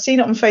because I'd seen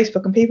it on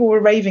Facebook and people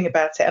were raving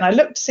about it, and I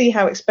looked to see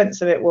how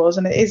expensive it was,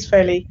 and it is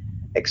fairly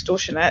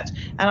extortionate.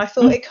 And I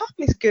thought it can't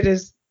be as good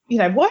as,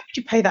 why would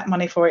you pay that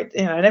money for it?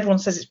 And everyone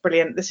says it's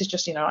brilliant. This is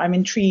just, I'm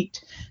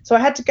intrigued. So I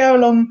had to go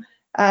along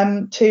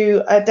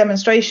to a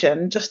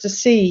demonstration just to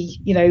see,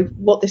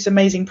 what this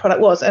amazing product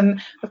was. And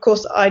of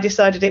course, I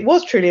decided it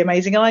was truly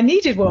amazing and I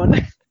needed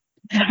one.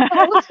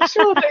 I wasn't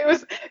sure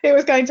that it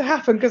was going to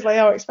happen because they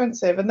are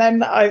expensive. And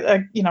then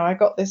I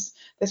got this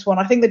one.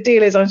 I think the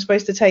deal is I'm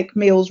supposed to take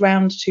meals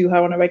round to her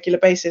on a regular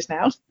basis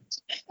now.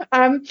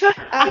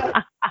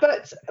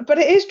 But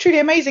it is truly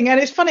amazing, and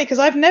it's funny because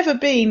I've never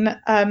been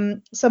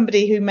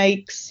somebody who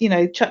makes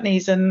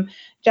chutneys and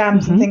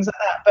jams and things like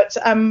that, but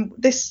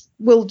this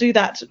will do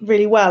that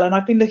really well. And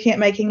I've been looking at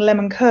making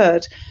lemon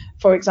curd,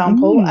 for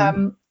example,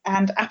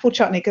 and apple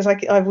chutney, because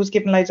I was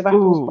given loads of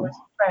apples by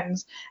some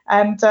friends,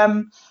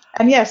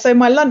 and yeah, so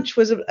my lunch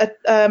was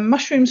a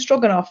mushroom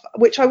stroganoff,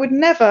 which I would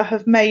never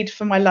have made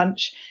for my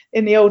lunch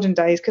in the olden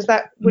days because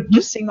that would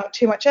just seem like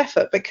too much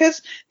effort.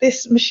 Because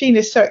this machine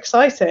is so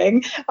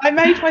exciting, I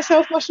made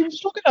myself mushroom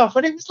stroganoff,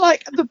 and it was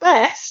like the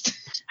best.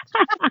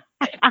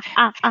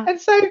 And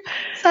so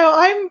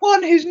I'm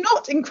one who's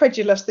not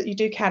incredulous that you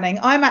do canning.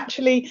 I'm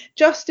actually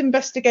just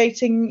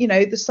investigating,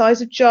 the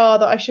size of jar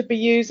that I should be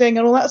using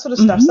and all that sort of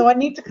stuff. So I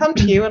need to come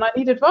to you and I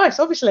need advice,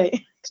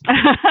 obviously.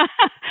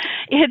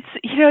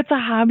 It's a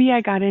hobby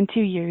I got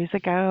into years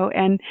ago,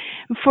 and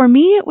for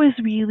me it was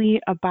really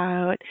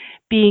about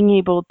being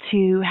able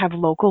to have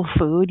local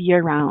food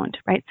year round,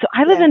 right? So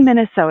I live in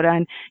Minnesota,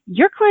 and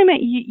your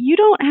climate, you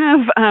don't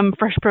have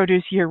fresh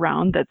produce year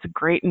round that's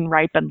great and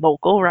ripe and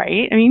local,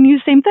 right? I mean, you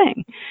do the same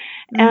thing.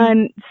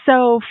 And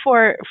so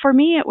for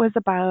me it was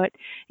about,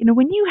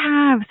 when you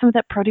have some of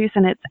that produce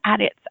and it's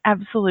at its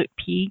absolute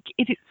peak,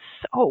 it is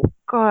so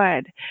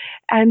good.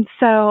 And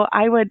so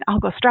I'll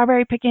go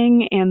strawberry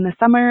picking in the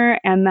summer,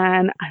 and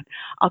then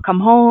I'll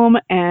come home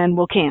and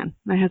we'll can.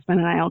 My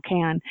husband and I will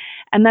can.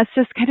 And that's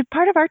just kind of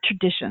part of our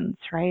traditions,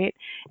 right?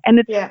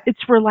 And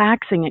it's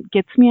relaxing. It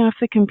gets me off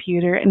the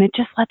computer and it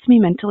just lets me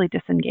mentally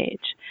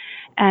disengage.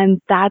 And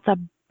that's a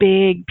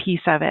big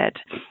piece of it.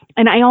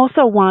 And I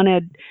also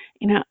wanted,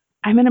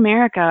 I'm in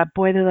America,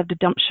 boy, they love to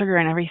dump sugar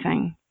in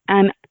everything.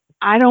 And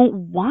I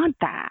don't want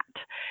that.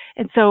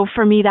 And so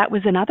for me, that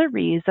was another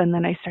reason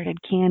that I started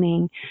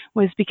canning,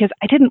 was because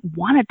I didn't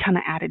want a ton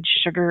of added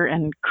sugar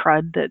and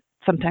crud that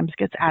sometimes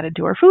gets added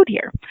to our food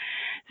here.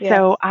 Yes.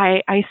 So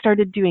I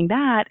started doing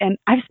that. And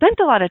I've spent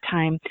a lot of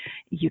time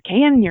UK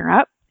and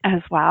Europe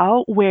as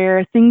well,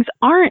 where things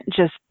aren't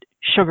just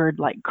sugared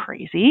like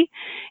crazy.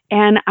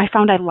 And I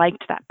found I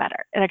liked that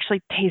better. It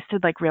actually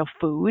tasted like real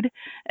food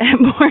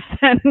more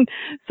than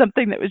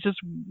something that was just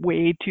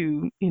way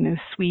too,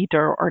 sweet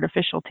or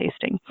artificial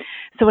tasting.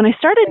 So when I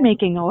started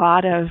making a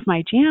lot of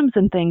my jams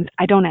and things,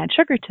 I don't add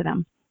sugar to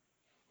them.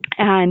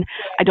 And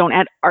I don't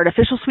add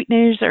artificial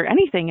sweeteners or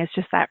anything. It's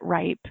just that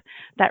ripe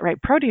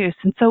produce.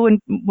 And so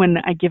when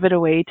I give it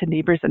away to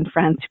neighbors and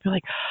friends, people are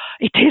like,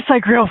 it tastes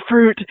like real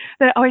fruit.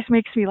 That always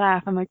makes me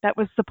laugh. I'm like, that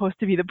was supposed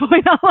to be the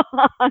point all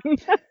along.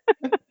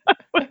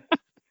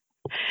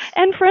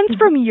 And friends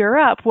from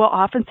Europe will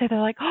often say, they're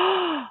like,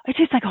 oh, it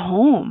tastes like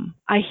home.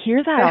 I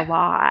hear that a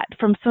lot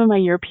from some of my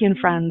European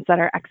friends that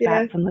are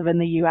expats and live in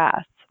the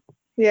U.S.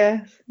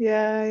 Yes,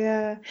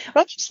 yeah.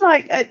 Well, just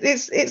like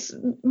it's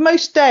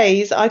most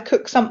days I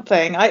cook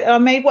something. I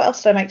made, what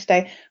else did I make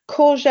today?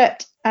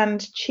 Courgette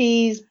and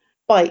cheese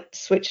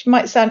bites, which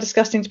might sound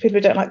disgusting to people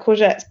who don't like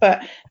courgettes,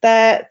 but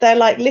they're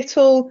like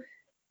little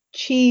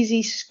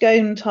cheesy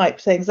scone type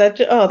things. They're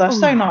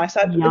so nice.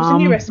 It was a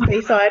new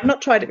recipe, so I had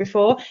not tried it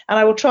before, and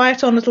I will try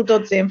it on little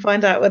Dodsie and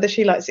find out whether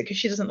she likes it, because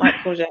she doesn't like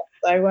courgette.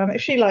 So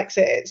if she likes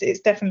it,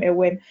 it's definitely a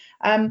win.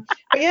 But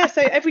yeah,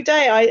 so every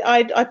day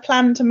I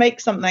plan to make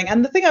something,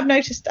 and the thing I've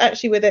noticed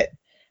actually with it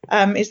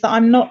is that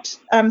I'm not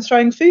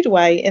throwing food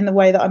away in the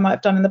way that I might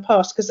have done in the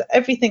past, because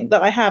everything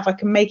that I have I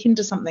can make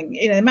into something.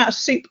 The amount of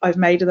soup I've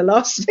made in the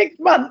last 6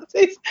 months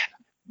is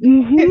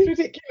it's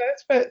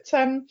ridiculous, but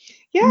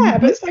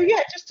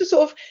just to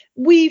sort of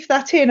weave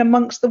that in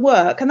amongst the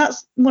work, and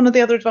that's one of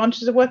the other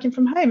advantages of working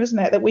from home, isn't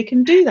it, that we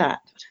can do that.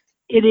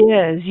 It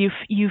is.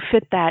 You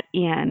fit that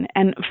in,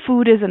 and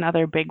food is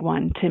another big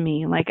one to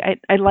me. Like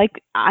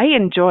I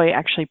enjoy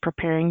actually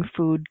preparing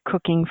food,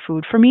 cooking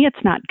food. For me,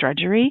 it's not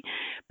drudgery,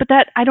 but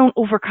that I don't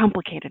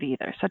overcomplicate it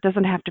either. So it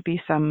doesn't have to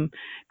be some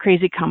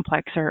crazy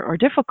complex or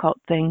difficult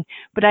thing.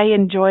 But I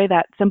enjoy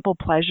that simple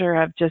pleasure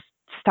of just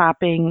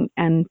stopping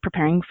and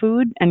preparing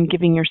food and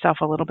giving yourself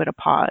a little bit of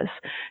pause.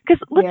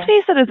 Because let's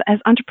face it, as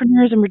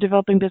entrepreneurs and we're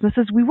developing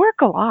businesses, we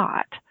work a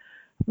lot.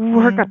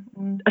 Work a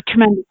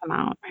tremendous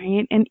amount,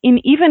 right? And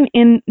even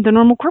in the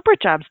normal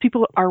corporate jobs,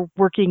 people are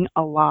working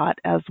a lot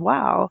as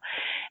well.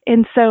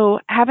 And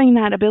so having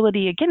that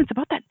ability, again, it's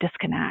about that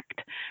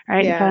disconnect,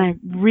 right? Yeah. And kind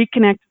of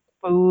reconnect with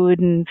food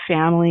and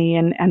family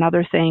and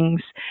other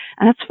things.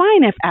 And that's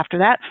fine if after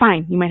that,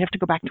 fine, you might have to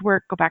go back to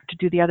work, go back to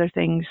do the other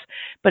things,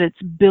 but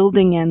it's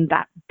building in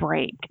that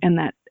break and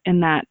that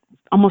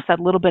almost that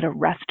little bit of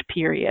rest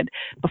period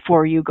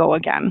before you go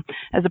again,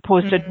 as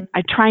opposed to,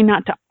 I try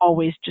not to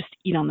always just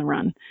eat on the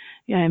run.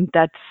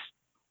 That's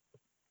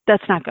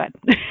not good.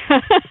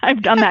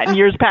 I've done that in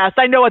years past.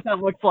 I know what that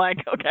looks like.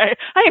 Okay.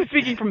 I am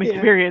speaking from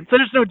experience. So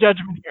there's no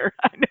judgment here.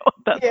 I know what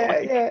that's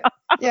like.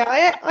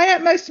 I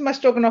ate most of my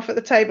stroganoff at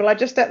the table. I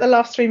just ate the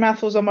last 3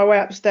 mouthfuls on my way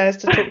upstairs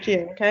to talk to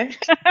you. Okay.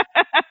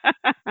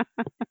 I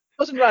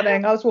wasn't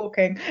running. I was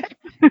walking.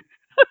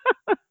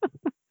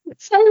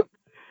 So,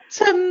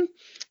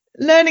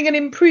 learning and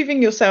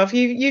improving yourself,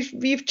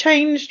 you've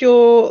changed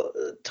your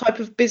type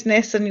of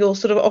business and your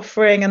sort of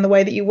offering and the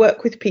way that you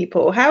work with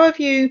people. How have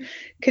you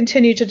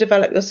continued to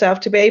develop yourself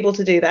to be able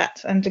to do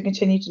that and to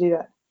continue to do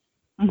that?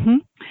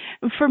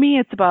 For me,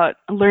 it's about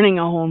learning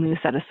a whole new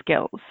set of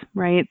skills,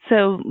 right?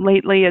 So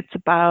lately it's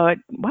about,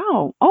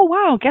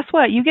 wow, guess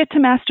what? You get to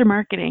master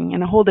marketing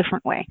in a whole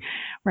different way,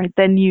 right,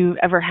 than you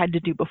ever had to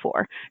do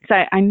before.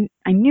 Because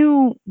I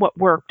knew what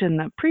worked in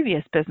the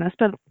previous business,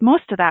 but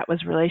most of that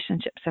was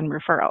relationships and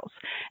referrals.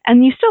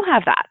 And you still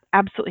have that,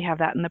 absolutely have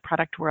that in the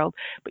product world,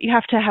 but you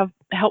have to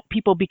help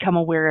people become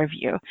aware of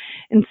you.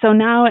 And so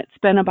now it's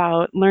been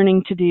about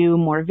learning to do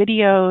more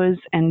videos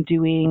and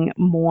doing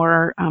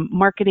more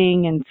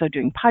marketing, and so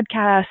doing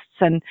podcasts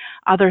and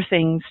other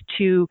things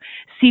to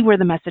see where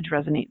the message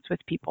resonates with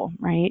people,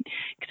 right?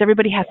 Because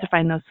everybody has to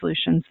find those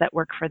solutions that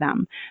work for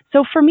them.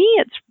 So for me,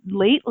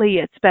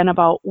 it's been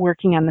about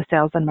working on the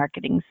sales and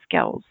marketing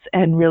skills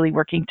and really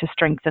working to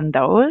strengthen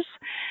those,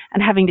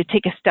 and having to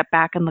take a step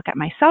back and look at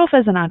myself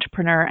as an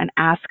entrepreneur and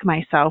ask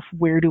myself,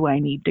 where do I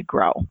need to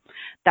grow?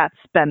 That's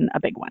been a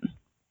big one.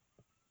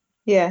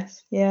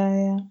 Yes.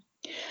 Yeah.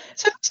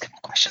 So let's get more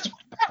questions.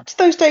 What about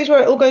those days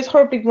where it all goes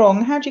horribly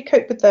wrong? How do you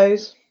cope with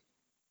those?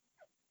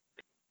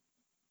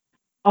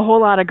 A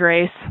whole lot of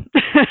grace.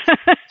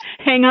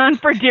 Hang on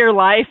for dear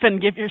life and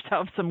give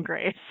yourself some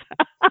grace.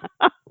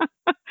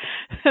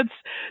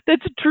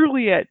 That's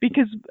truly it,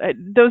 because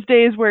those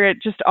days where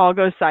it just all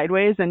goes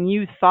sideways and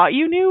you thought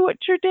you knew what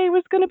your day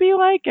was going to be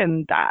like,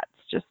 and that's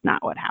just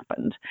not what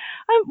happened.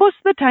 Most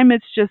of the time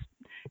it's just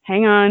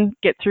hang on,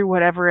 get through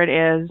whatever it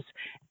is,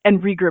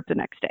 and regroup the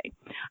next day.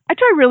 I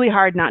try really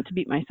hard not to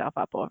beat myself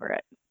up over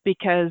it,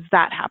 because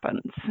that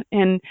happens.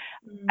 And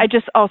I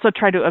just also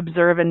try to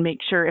observe and make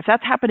sure if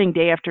that's happening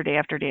day after day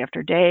after day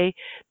after day,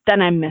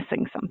 then I'm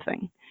missing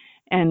something,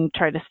 and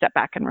try to step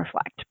back and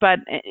reflect. But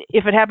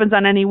if it happens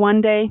on any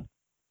one day,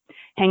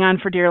 hang on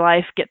for dear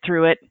life, get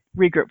through it,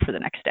 regroup for the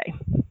next day.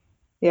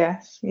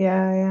 Yes.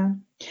 Yeah.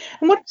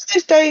 And what's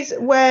those days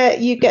where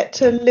you get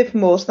to live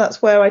more? So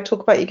that's where I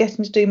talk about you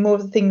getting to do more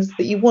of the things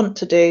that you want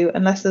to do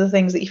and less of the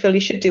things that you feel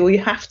you should do or you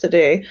have to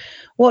do.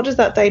 What does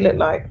that day look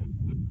like?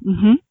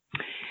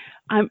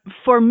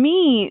 For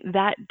me,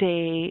 that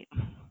day,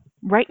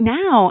 right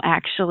now,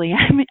 actually,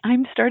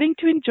 I'm starting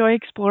to enjoy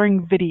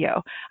exploring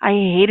video. I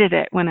hated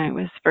it when I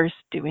was first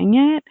doing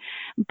it,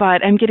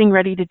 but I'm getting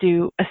ready to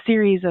do a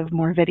series of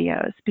more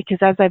videos, because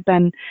as I've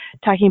been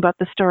talking about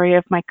the story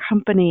of my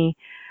company,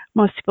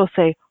 most people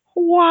say,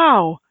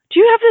 wow, do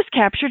you have this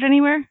captured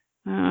anywhere?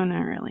 Oh,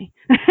 not really.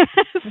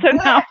 So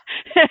now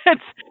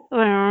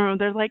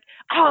they're like,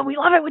 oh, we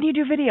love it when you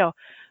do video.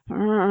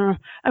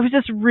 I was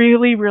just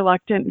really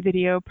reluctant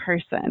video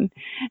person.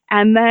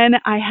 And then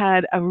I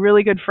had a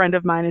really good friend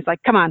of mine who's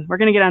like, come on, we're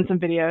going to get on some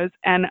videos.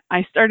 And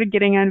I started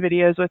getting on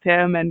videos with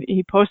him, and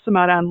he posts them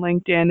out on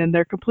LinkedIn, and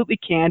they're completely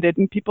candid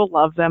and people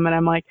love them. And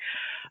I'm like,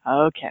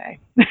 okay.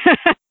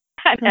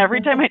 And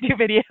every time I do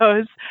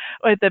videos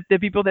with the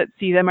people that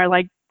see them are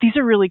like, these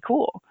are really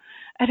cool.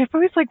 And I'm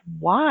always like,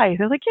 why?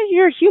 They're like, yeah,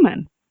 you're a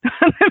human.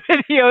 on the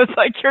videos.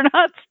 Like, you're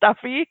not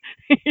stuffy.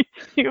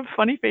 You have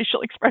funny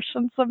facial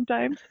expressions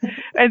sometimes.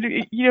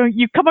 And,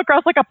 you come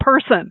across like a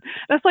person.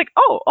 And it's like,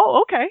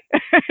 oh, okay.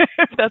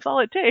 If that's all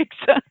it takes,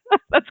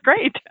 that's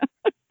great.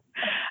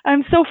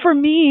 So for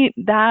me,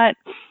 that,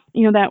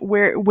 that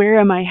where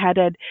am I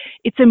headed?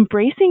 It's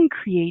embracing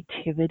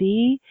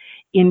creativity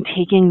in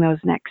taking those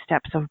next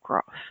steps of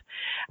growth.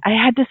 I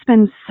had to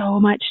spend so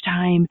much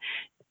time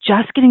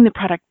just getting the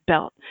product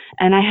built,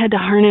 and I had to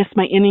harness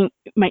my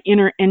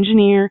inner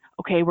engineer.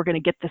 Okay, we're going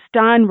to get this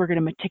done. We're going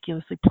to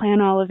meticulously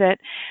plan all of it.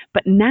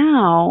 But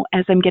now,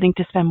 as I'm getting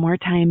to spend more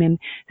time in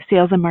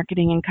sales and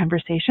marketing and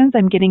conversations,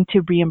 I'm getting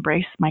to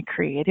re-embrace my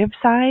creative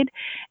side,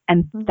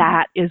 and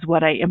that is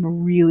what I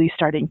am really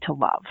starting to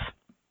love.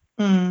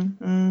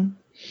 And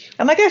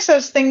I guess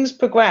as things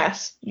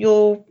progress,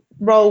 your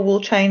role will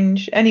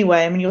change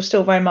anyway. I mean, you're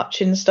still very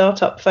much in the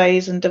startup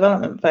phase and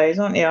development phase,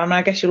 aren't you? I mean,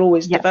 I guess you'll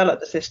always develop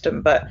the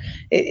system, but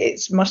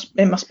it must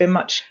be a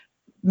much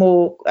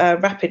more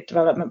rapid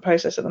development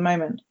process at the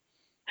moment.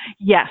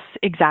 Yes,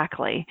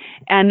 exactly.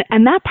 And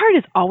that part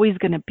is always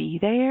going to be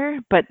there,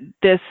 but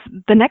the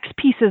next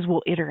pieces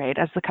will iterate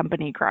as the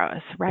company grows,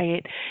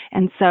 right?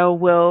 And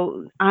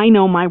so I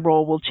know my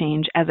role will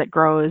change as it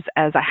grows,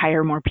 as I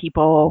hire more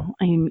people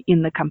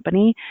in the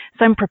company.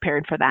 So I'm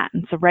prepared for that.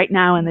 And so right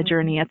now in the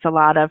journey, it's a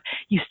lot of,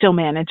 you still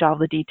manage all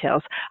the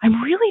details.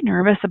 I'm really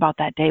nervous about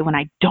that day when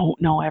I don't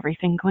know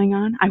everything going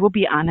on. I will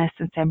be honest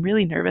and say I'm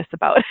really nervous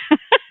about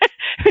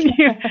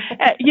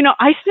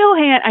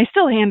I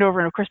still hand over,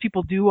 and of course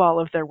people do all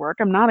of their work.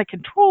 I'm not a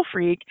control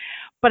freak,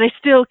 but I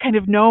still kind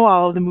of know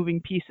all of the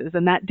moving pieces.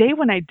 And that day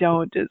when I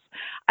don't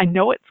I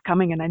know it's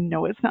coming, and I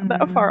know it's not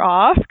that far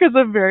off because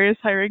of various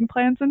hiring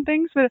plans and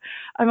things. But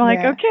I'm like,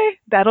 okay,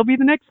 that'll be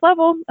the next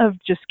level of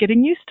just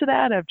getting used to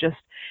that, of just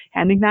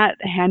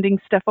handing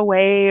stuff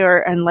away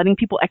and letting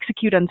people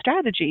execute on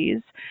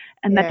strategies.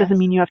 And that doesn't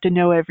mean you have to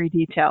know every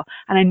detail.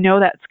 And I know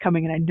that's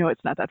coming, and I know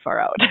it's not that far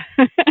out.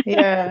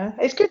 Yeah,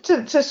 it's good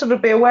to sort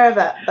of be aware of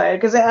that, though,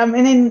 because I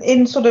mean,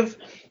 in sort of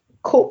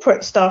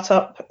corporate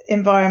startup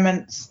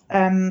environments,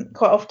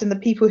 quite often the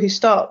people who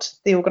start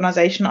the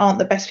organization aren't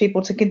the best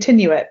people to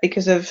continue it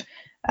because of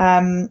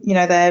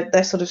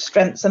their sort of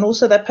strengths and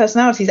also their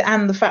personalities,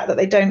 and the fact that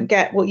they don't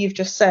get what you've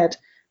just said,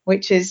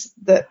 which is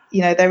that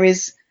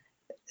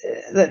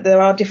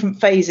there are different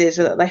phases,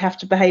 that they have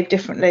to behave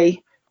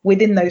differently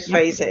within those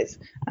phases,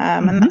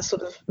 and that's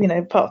sort of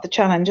part of the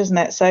challenge, isn't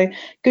it? So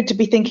good to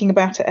be thinking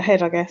about it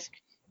ahead, I guess.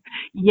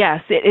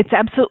 Yes, it's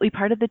absolutely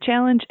part of the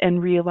challenge,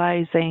 and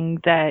realizing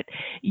that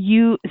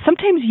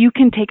sometimes you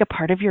can take a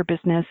part of your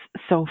business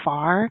so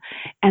far,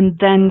 and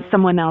then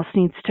someone else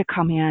needs to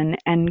come in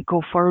and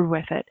go forward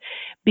with it,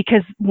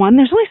 because one,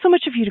 there's only so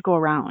much of you to go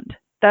around.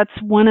 That's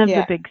one of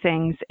the big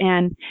things.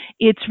 And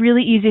it's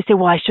really easy to say,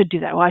 well, I should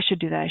do that. Well, I should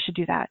do that. I should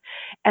do that.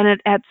 And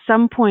at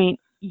some point,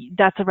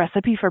 that's a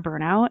recipe for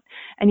burnout.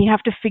 And you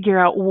have to figure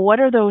out,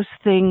 what are those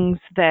things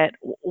that,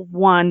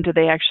 one, do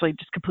they actually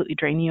just completely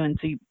drain you? And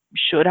so you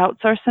should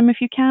outsource them if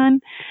you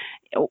can,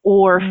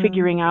 or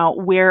figuring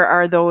out where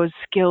are those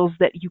skills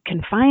that you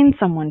can find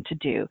someone to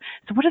do.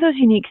 So what are those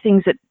unique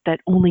things that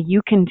only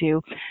you can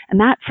do? And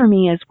that for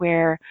me is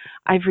where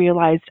I've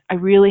realized I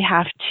really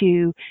have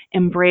to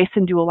embrace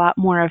and do a lot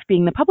more of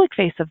being the public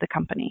face of the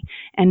company,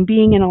 and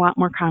being in a lot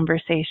more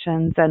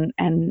conversations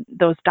and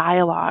those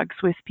dialogues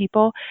with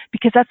people,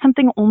 because that's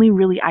something only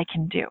really I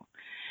can do.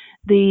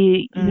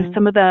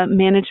 Some of the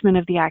management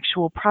of the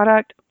actual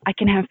product, I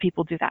can have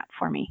people do that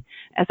for me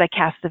as I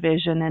cast the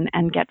vision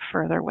and get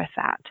further with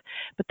that.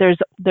 But there's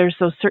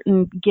those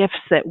certain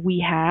gifts that we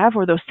have,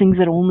 or those things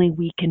that only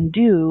we can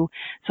do.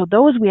 So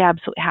those we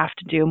absolutely have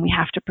to do, and we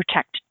have to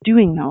protect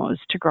doing those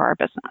to grow our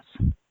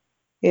business.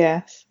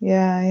 Yes.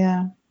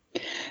 Yeah.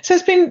 So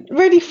it's been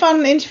really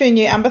fun interviewing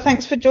you, Amber.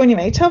 Thanks for joining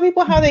me. Tell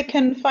people how they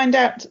can find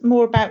out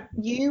more about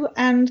you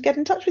and get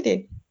in touch with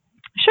you.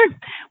 Sure.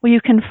 Well, you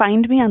can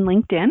find me on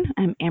LinkedIn.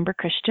 I'm Amber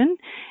Christian,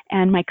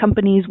 and my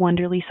company is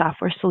Wonderly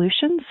Software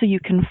Solutions, so you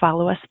can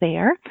follow us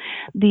there.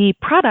 The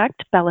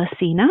product,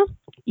 Bellasina,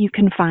 you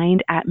can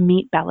find at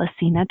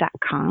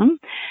meetbellasina.com,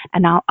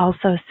 and I'll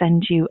also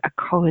send you a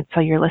code so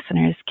your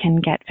listeners can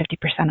get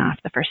 50% off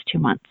the first 2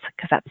 months,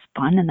 because that's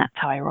fun and that's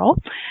how I roll.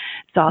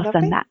 So I'll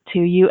send that to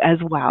you as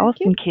well,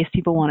 in case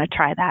people want to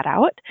try that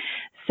out.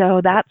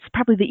 So that's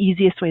probably the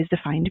easiest ways to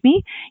find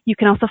me. You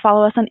can also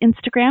follow us on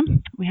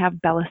Instagram. We have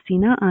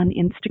Bellasina on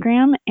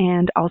Instagram,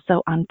 and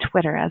also on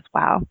Twitter as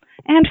well,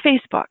 and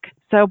Facebook.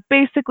 So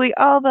basically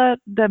all the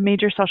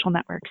major social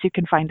networks, you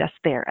can find us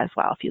there as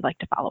well if you'd like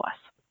to follow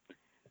us.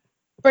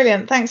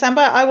 Brilliant. Thanks,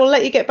 Amber. I will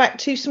let you get back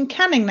to some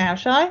canning now,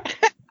 shall I?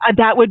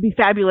 That would be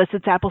fabulous.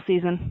 It's apple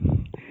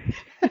season.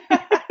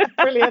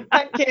 Brilliant.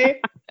 Thank you.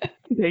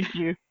 Thank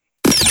you.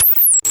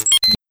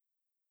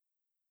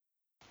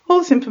 All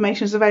this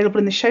information is available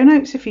in the show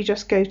notes. If you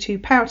just go to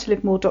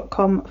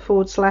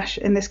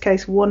powertolivemore.com/ in this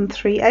case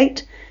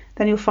 138,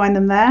 then you'll find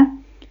them there.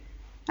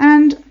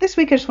 And this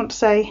week I just want to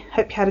say,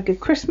 hope you had a good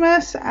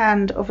Christmas,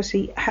 and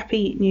obviously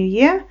Happy New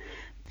Year.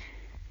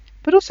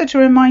 But also to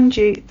remind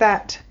you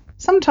that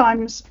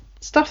sometimes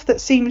stuff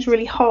that seems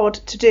really hard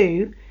to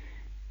do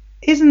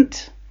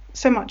isn't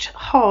so much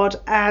hard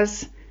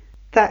as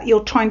that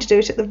you're trying to do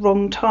it at the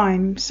wrong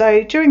time.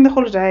 So during the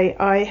holiday,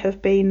 I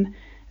have been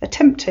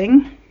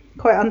attempting,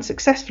 quite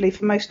unsuccessfully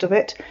for most of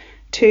it,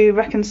 to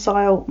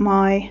reconcile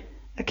my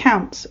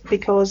accounts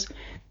because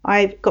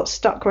I got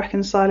stuck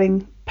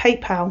reconciling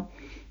PayPal,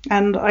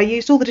 and I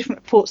used all the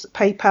different reports that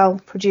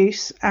PayPal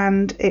produce,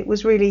 and it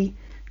was really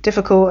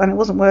difficult and it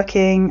wasn't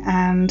working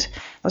and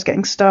I was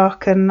getting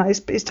stuck, and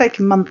it's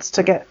taken months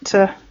to get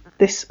to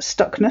this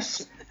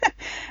stuckness.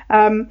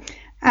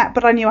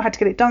 But I knew I had to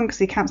get it done because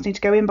the accounts need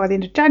to go in by the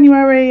end of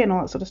January and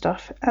all that sort of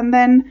stuff. And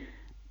then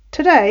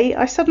today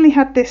I suddenly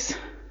had this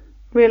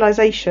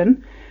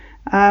realisation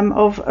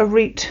of a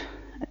route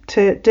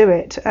to do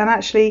it, and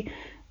actually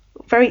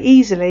very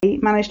easily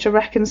managed to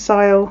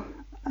reconcile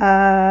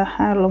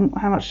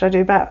how much did I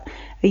do? About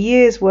a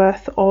year's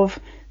worth of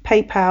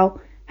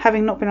PayPal,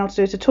 having not been able to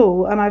do it at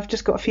all, and I've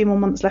just got a few more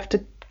months left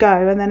to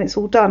go, and then it's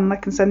all done and I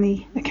can send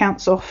the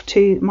accounts off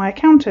to my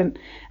accountant.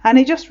 And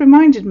it just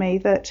reminded me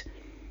that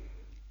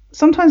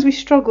sometimes we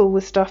struggle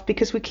with stuff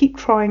because we keep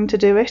trying to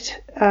do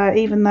it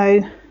even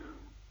though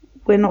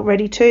we're not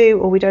ready to,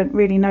 or we don't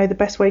really know the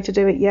best way to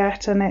do it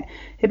yet, and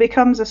it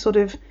becomes a sort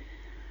of,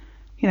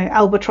 you know,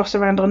 albatross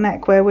around our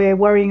neck where we're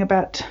worrying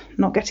about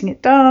not getting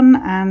it done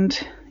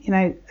and, you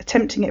know,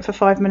 attempting it for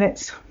 5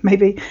 minutes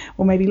maybe,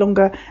 or maybe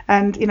longer,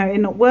 and, you know, it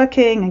not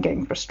working and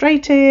getting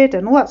frustrated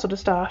and all that sort of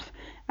stuff.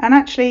 And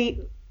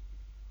actually,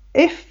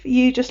 if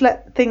you just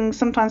let things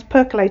sometimes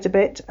percolate a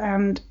bit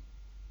and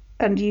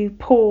you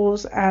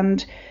pause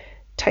and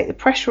take the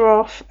pressure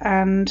off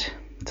and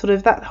sort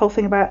of that whole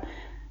thing about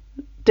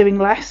doing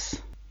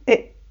less,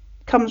 it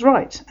comes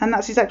right. And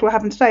that's exactly what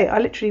happened today. I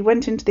literally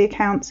went into the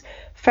accounts,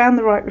 found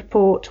the right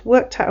report,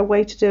 worked out a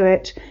way to do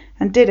it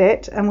and did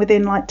it, and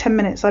within like 10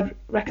 minutes I'd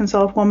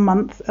reconciled 1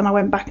 month, and I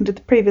went back into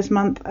the previous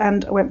month,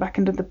 and I went back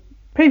into the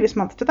previous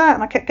month to that,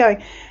 and I kept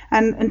going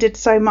and did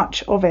so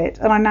much of it,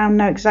 and I now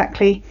know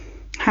exactly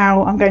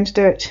how I'm going to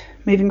do it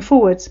moving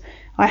forwards.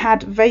 I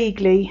had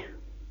vaguely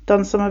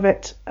done some of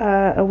it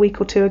a week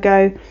or two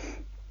ago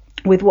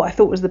with what I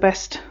thought was the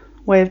best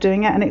way of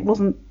doing it, and it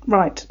wasn't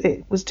right.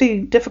 It was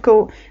too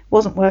difficult,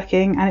 wasn't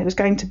working, and it was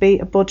going to be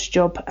a bodge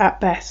job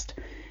at best.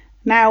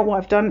 Now what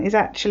I've done is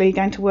actually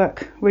going to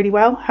work really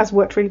well, has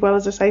worked really well,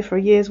 as I say, for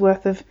a year's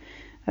worth of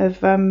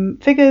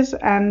figures,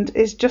 and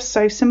is just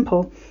so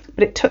simple.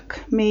 But it took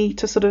me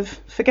to sort of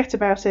forget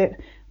about it,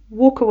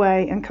 walk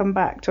away and come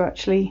back to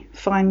actually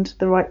find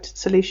the right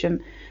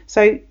solution.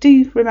 So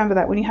do remember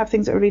that when you have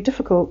things that are really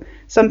difficult,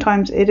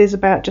 sometimes it is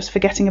about just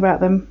forgetting about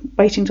them,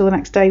 waiting till the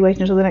next day,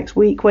 waiting until the next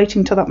week,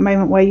 waiting till that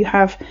moment where you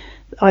have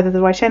either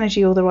the right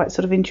energy or the right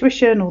sort of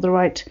intuition or the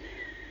right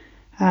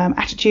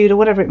attitude or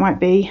whatever it might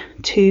be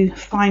to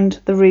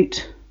find the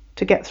route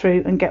to get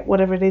through and get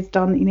whatever it is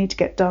done that you need to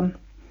get done.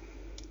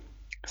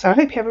 So I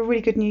hope you have a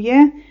really good new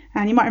year.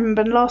 And you might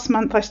remember last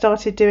month I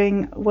started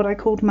doing what I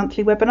called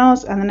monthly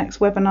webinars, and the next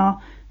webinar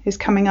is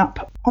coming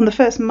up on the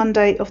first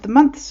Monday of the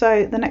month.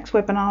 So the next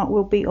webinar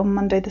will be on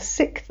Monday the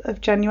 6th of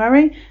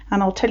January,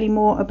 and I'll tell you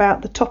more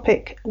about the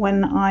topic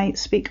when I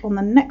speak on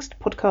the next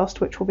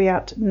podcast, which will be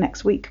out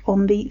next week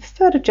on the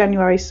 3rd of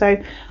January.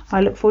 So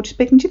I look forward to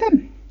speaking to you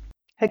then.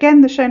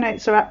 Again, the show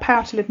notes are at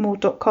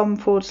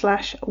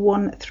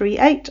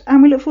powertolivemore.com/138,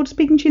 and we look forward to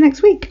speaking to you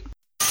next week.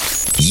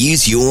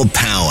 Use your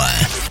power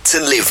to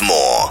live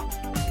more.